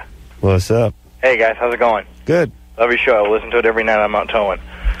 Yeah. What's up? Hey, guys. How's it going? Good. Love your show. I listen to it every night I'm out towing.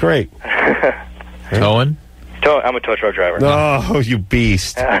 Great. Towing? I'm a tow truck driver. Oh, you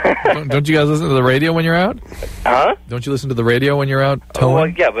beast. Don't you guys listen to the radio when you're out? Huh? Don't you listen to the radio when you're out towing? Well,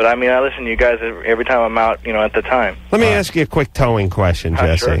 yeah, but I mean, I listen to you guys every time I'm out, at the time. Let me ask you a quick towing question,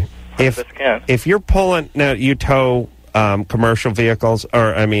 Jesse. Sure. If you're pulling, now you tow commercial vehicles,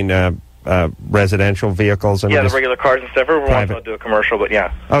 or residential vehicles. The regular cars and stuff. Every once in a while I'll do a commercial, but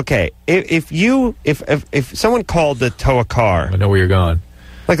yeah. Okay, if someone called to tow a car, I know where you're going.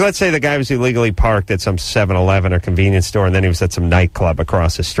 Like, let's say the guy was illegally parked at some 7-Eleven or convenience store, and then he was at some nightclub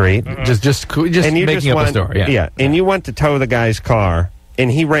across the street. Mm-hmm. Just making up a story. Yeah. And you went to tow the guy's car, and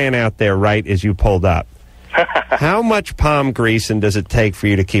he ran out there right as you pulled up. How much palm greasing does it take for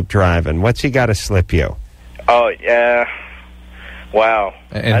you to keep driving? What's he got to slip you? Oh yeah. Wow.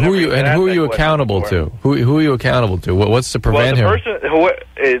 And who are you accountable to? Who are you accountable to? What's to prevent him?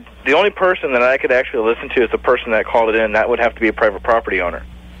 The only person that I could actually listen to is the person that called it in. That would have to be a private property owner.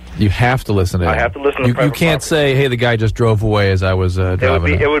 You have to listen to him. I have to listen to you can't say, hey, the guy just drove away as I was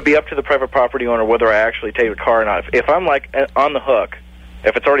driving. It would be up to the private property owner whether I actually take the car or not. If I'm like on the hook,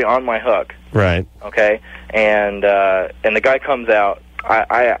 if it's already on my hook, right? Okay, and the guy comes out,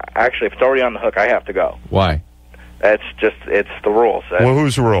 I actually, if it's already on the hook, I have to go. Why? It's the rules. Well,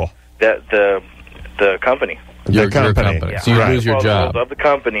 whose rule? The company. Your company. Yeah. So you lose your job. The rules of the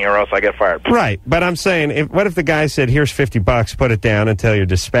company, or else I get fired. Right, but I'm saying, what if the guy said, "Here's $50, put it down," and tell your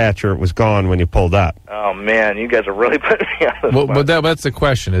dispatcher it was gone when you pulled up? Oh man, you guys are really putting me on the spot. But that's the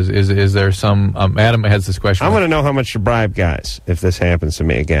question. Is there some? Adam has this question. I want to know how much to bribe guys if this happens to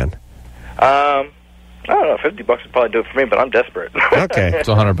me again. I don't know. $50 would probably do it for me, but I'm desperate. Okay, it's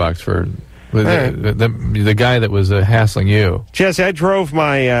 $100 for. The guy that was hassling you. Jesse, I drove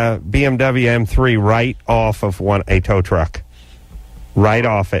my BMW M3 right off of a tow truck. Right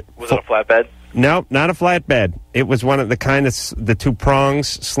off it. Was it a flatbed? No, not a flatbed. It was one of the kind of the two prongs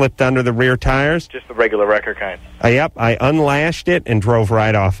slipped under the rear tires. Just the regular wrecker kind. Yep, I unlashed it and drove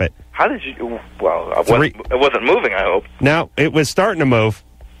right off it. How did you... Well, it wasn't moving, I hope. No, it was starting to move.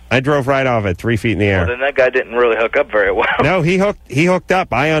 I drove right off it, 3 feet in the air. Well, then that guy didn't really hook up very well. No, he hooked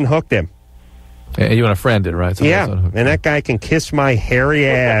up. I unhooked him. Yeah, you and a friend did, right? So yeah, and that guy can kiss my hairy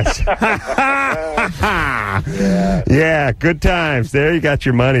ass. Yeah, good times. There you got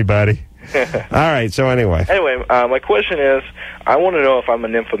your money, buddy. All right, so anyway. Anyway, my question is, I want to know if I'm a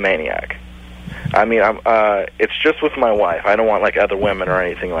nymphomaniac. I mean, it's just with my wife. I don't want, like, other women or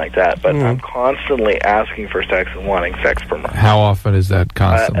anything like that, but I'm constantly asking for sex and wanting sex from her. How often is that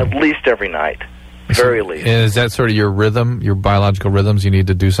constantly? At least every night. Very least. And is that sort of your rhythm, your biological rhythms? You need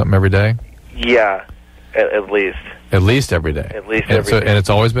to do something every day? Yeah, at least. At least every day. At least every day. And it's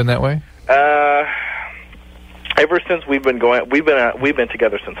always been that way? Ever since we've been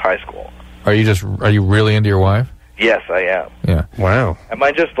together since high school. Are you really into your wife? Yes, I am. Yeah. Wow. Am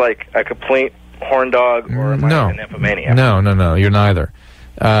I just like a complete horn dog, or am I a nymphomaniac? No, you're neither.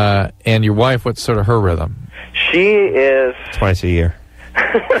 And your wife, what's sort of her rhythm? She is... Twice a year.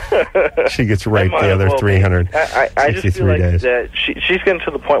 She gets raped the other 363 I just feel like days. that she's getting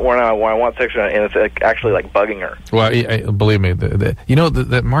to the point where now I want sex, and it's actually like bugging her. Well, believe me,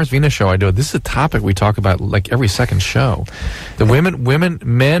 the Mars Venus show I do, this is a topic we talk about like every second show. The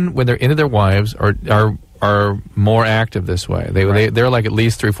men when they're into their wives are are more active this way. They're like at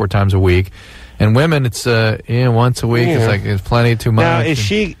least 3 or 4 times a week. And women, it's once a week. Yeah. It's like it's plenty too much. Now,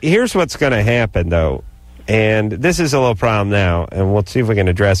 here's what's going to happen, though, and this is a little problem now, and we'll see if we can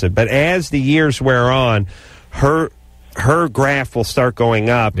address it. But as the years wear on, her graph will start going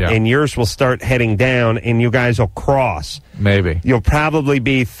up, and yours will start heading down, and you guys will cross. Maybe. You'll probably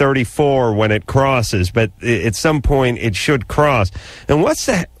be 34 when it crosses, but at some point it should cross. And what's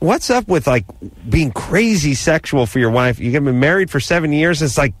up with, like, being crazy sexual for your wife? You've been married for 7 years.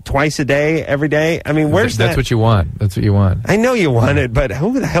 It's like twice a day, every day. I mean, where's that? That's what you want. That's what you want. I know you want it, but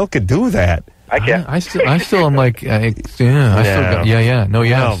who the hell could do that? I can't. I still am like, yes.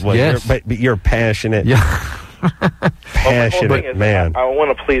 But you're passionate. Yeah. Passionate man. I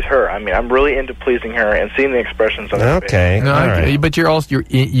want to please her. I mean, I'm really into pleasing her and seeing the expressions on her face. No, right. But you're also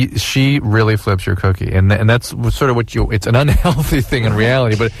she really flips your cookie, and that's sort of what it's an unhealthy thing in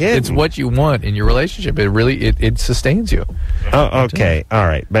reality, but it's what you want in your relationship. It really it sustains you. Oh, okay, all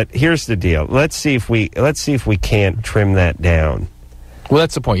right. But here's the deal. Let's see if we can't trim that down. Well,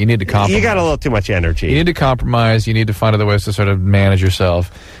 that's the point. You need to compromise. You got a little too much energy. You need to compromise. You need to find other ways to sort of manage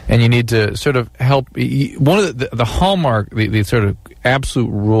yourself, and you need to sort of help. One of the hallmark, the sort of absolute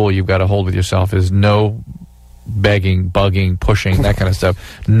rule you've got to hold with yourself is no begging, bugging, pushing, that kind of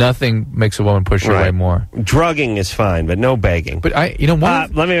stuff. Nothing makes a woman push you away more. Drugging is fine, but no begging. But let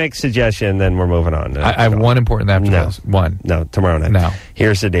me make a suggestion, then we're moving on. I have one important after this. One. No, tomorrow night. No.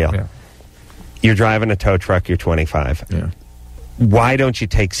 Here's the deal. Yeah. You're driving a tow truck. You're 25. Yeah. Why don't you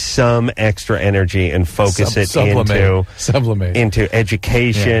take some extra energy and focus into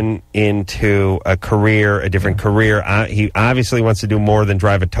education, into a career, a different career? He obviously wants to do more than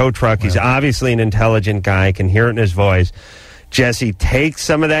drive a tow truck. He's obviously an intelligent guy. I can hear it in his voice. Jesse, take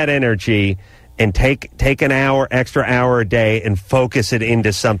some of that energy and take an extra hour a day and focus it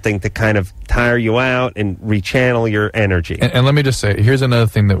into something to kind of tire you out and rechannel your energy. And let me just say, here's another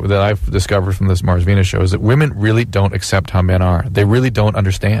thing that I've discovered from this Mars Venus show is that women really don't accept how men are. They really don't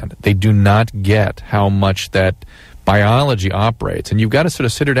understand. They do not get how much that biology operates. And you've got to sort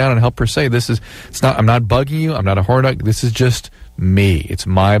of sit her down and help her say, I'm not bugging you, I'm not a horn dog, this is just me. It's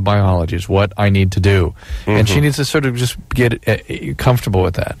my biology. It's what I need to do. And she needs to sort of just get comfortable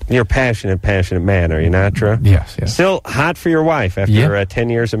with that. You're a passionate man, are you not, Drew? Yes. Still hot for your wife after 10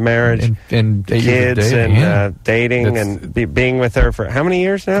 years of marriage and kids and dating and being with her for how many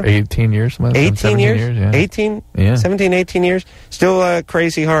years now? 18 years. 18 years? Yeah. 18? Yeah. 17, 18 years? Still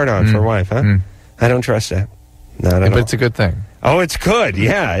crazy hard on for a wife, huh? I don't trust that. Not at all. But it's a good thing. Oh, it's good.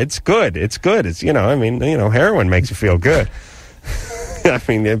 Yeah, it's good. It's good. It's, heroin makes you feel good. I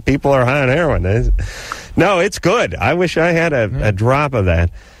mean, people are high on heroin. No, it's good. I wish I had a drop of that.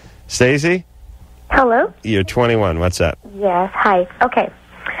 Stacey? Hello? You're 21. What's up? Yes, hi. Okay,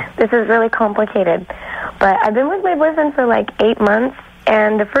 this is really complicated, but I've been with my boyfriend for like 8 months,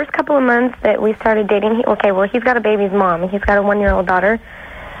 and the first couple of months that we started dating, he's got a baby's mom. He's got a 1-year-old daughter,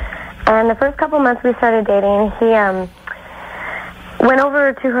 and the first couple of months we started dating, he went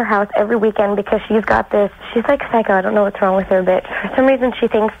over to her house every weekend because she's like psycho. I don't know what's wrong with her, but for some reason she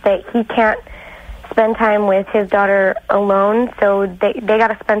thinks that he can't spend time with his daughter alone, so they got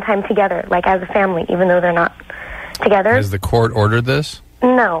to spend time together, like as a family, even though they're not together. Has the court ordered this?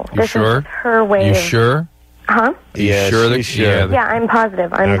 No. You sure? Is her way You of... Sure? Huh? Yeah, sure. Yeah, I'm positive.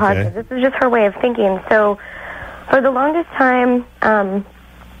 Positive. This is just her way of thinking. So for the longest time,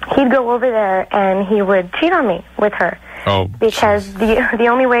 he'd go over there and he would cheat on me with her. Oh, because the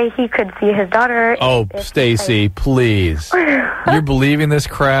only way he could see his daughter. Oh, Stacey, please! You're believing this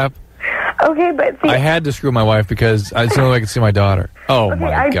crap? Okay, but see, I had to screw my wife because it's the only way I could see my daughter. Oh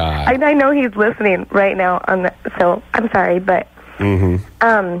my God! I know he's listening right now so I'm sorry, but the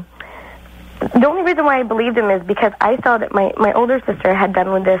only reason why I believed him is because I saw that my older sister had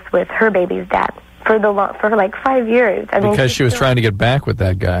done this with her baby's dad for like 5 years. Because she was trying to get back with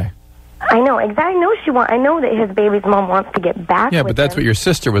that guy. I know exactly. I know that his baby's mom wants to get back. Yeah, but that's what your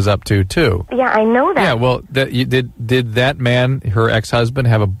sister was up to too. Yeah, I know that. Yeah, well, did that man, her ex-husband,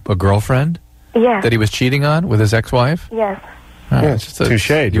 have a girlfriend? Yeah. That he was cheating on with his ex-wife? Yes. Yeah, it's touche.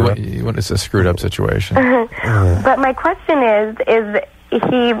 It's a screwed up situation. But my question is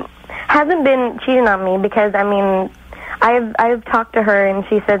he hasn't been cheating on me because I've talked to her and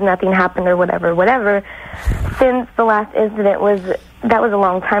she says nothing happened or whatever. Since the last incident was a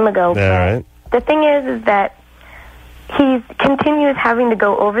long time ago. All right. The thing is that he continues having to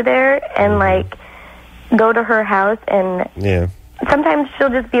go over there and go to her house, and sometimes she'll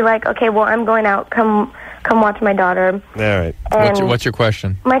just be like, "Okay, well, I'm going out. Come watch my daughter." All right. What's your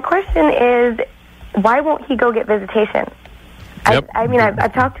question? My question is, why won't he go get visitation? Yep.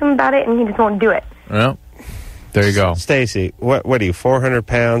 I've talked to him about it, and he just won't do it. Well, There you go. Stacy, what are you, 400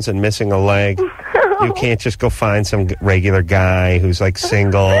 pounds and missing a leg? You can't just go find some regular guy who's like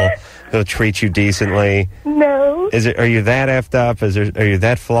single, who'll treat you decently. No. Are you that effed up? Are you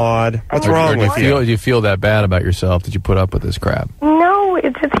that flawed? What's wrong with you? Do you feel that bad about yourself that you put up with this crap? No,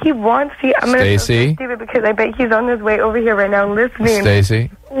 it's just he wants to. I'm going to Stacy? so stupid because I bet he's on his way over here right now listening. Stacy?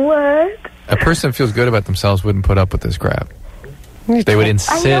 What? A person that feels good about themselves wouldn't put up with this crap. They would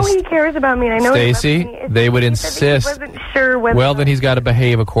insist. I know he cares about me. And I know Stacy, they would insist. He wasn't sure whether. Well, then he's got to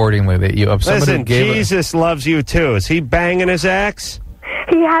behave accordingly. Listen, Jesus loves you too. Is he banging his ex?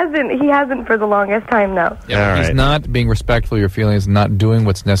 He hasn't for the longest time now. Yeah, he's not being respectful of your feelings, not doing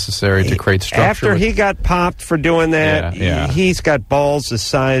what's necessary to create structure. After he got popped for doing that, he's got balls the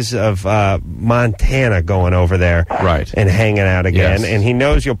size of Montana going over there and hanging out again. Yes. And he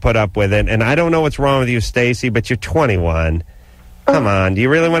knows you'll put up with it. And I don't know what's wrong with you, Stacy, but you're 21. Come on. Do you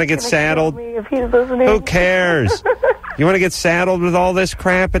really want to get saddled? If he's listening. Who cares? You want to get saddled with all this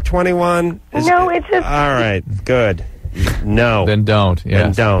crap at 21? No, it's just... All right, good. No. Then don't. Then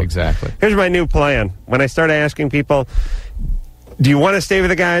Yes, don't. Exactly. Here's my new plan. When I start asking people, do you want to stay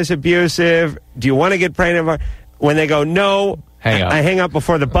with a guy who's abusive? Do you want to get pregnant? When they go, no, hang up. I hang up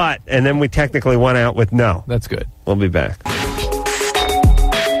before the but, and then we technically went out with no. That's good. We'll be back.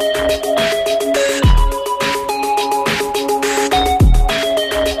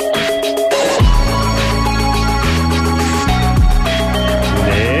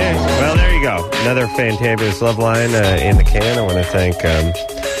 Another fantabulous Loveline in the can. I want to thank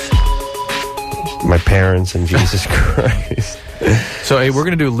my parents and Jesus Christ. So, hey, we're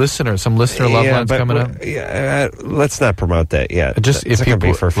going to do some listener Lovelines coming up. Let's not promote that yet. Just it's going to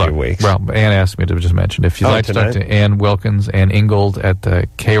be for a few weeks. Well, Ann asked me to just mention, if you'd like to talk to Ann Wilkins, Ann Ingold at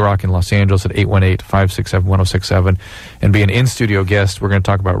K-Rock in Los Angeles at 818-567-1067 and be an in-studio guest, we're going to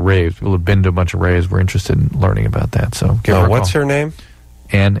talk about raves. People have been to a bunch of raves. We're interested in learning about that. So, give her a what's call. Her name?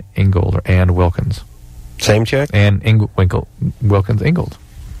 Ann Ingold or Ann Wilkins. Same chick? Ann Wilkins Ingold.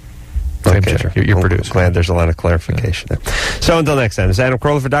 Same chick. Your producer. Glad there's a lot of clarification there. So until next time, this is Adam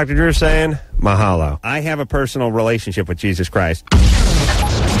Carolla for Dr. Drew saying mahalo. I have a personal relationship with Jesus Christ.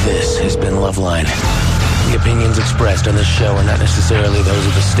 This has been Loveline. The opinions expressed on this show are not necessarily those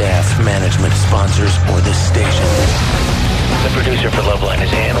of the staff, management, sponsors, or this station. The producer for Loveline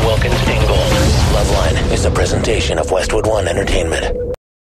is Ann Wilkins Ingold. Loveline is a presentation of Westwood One Entertainment.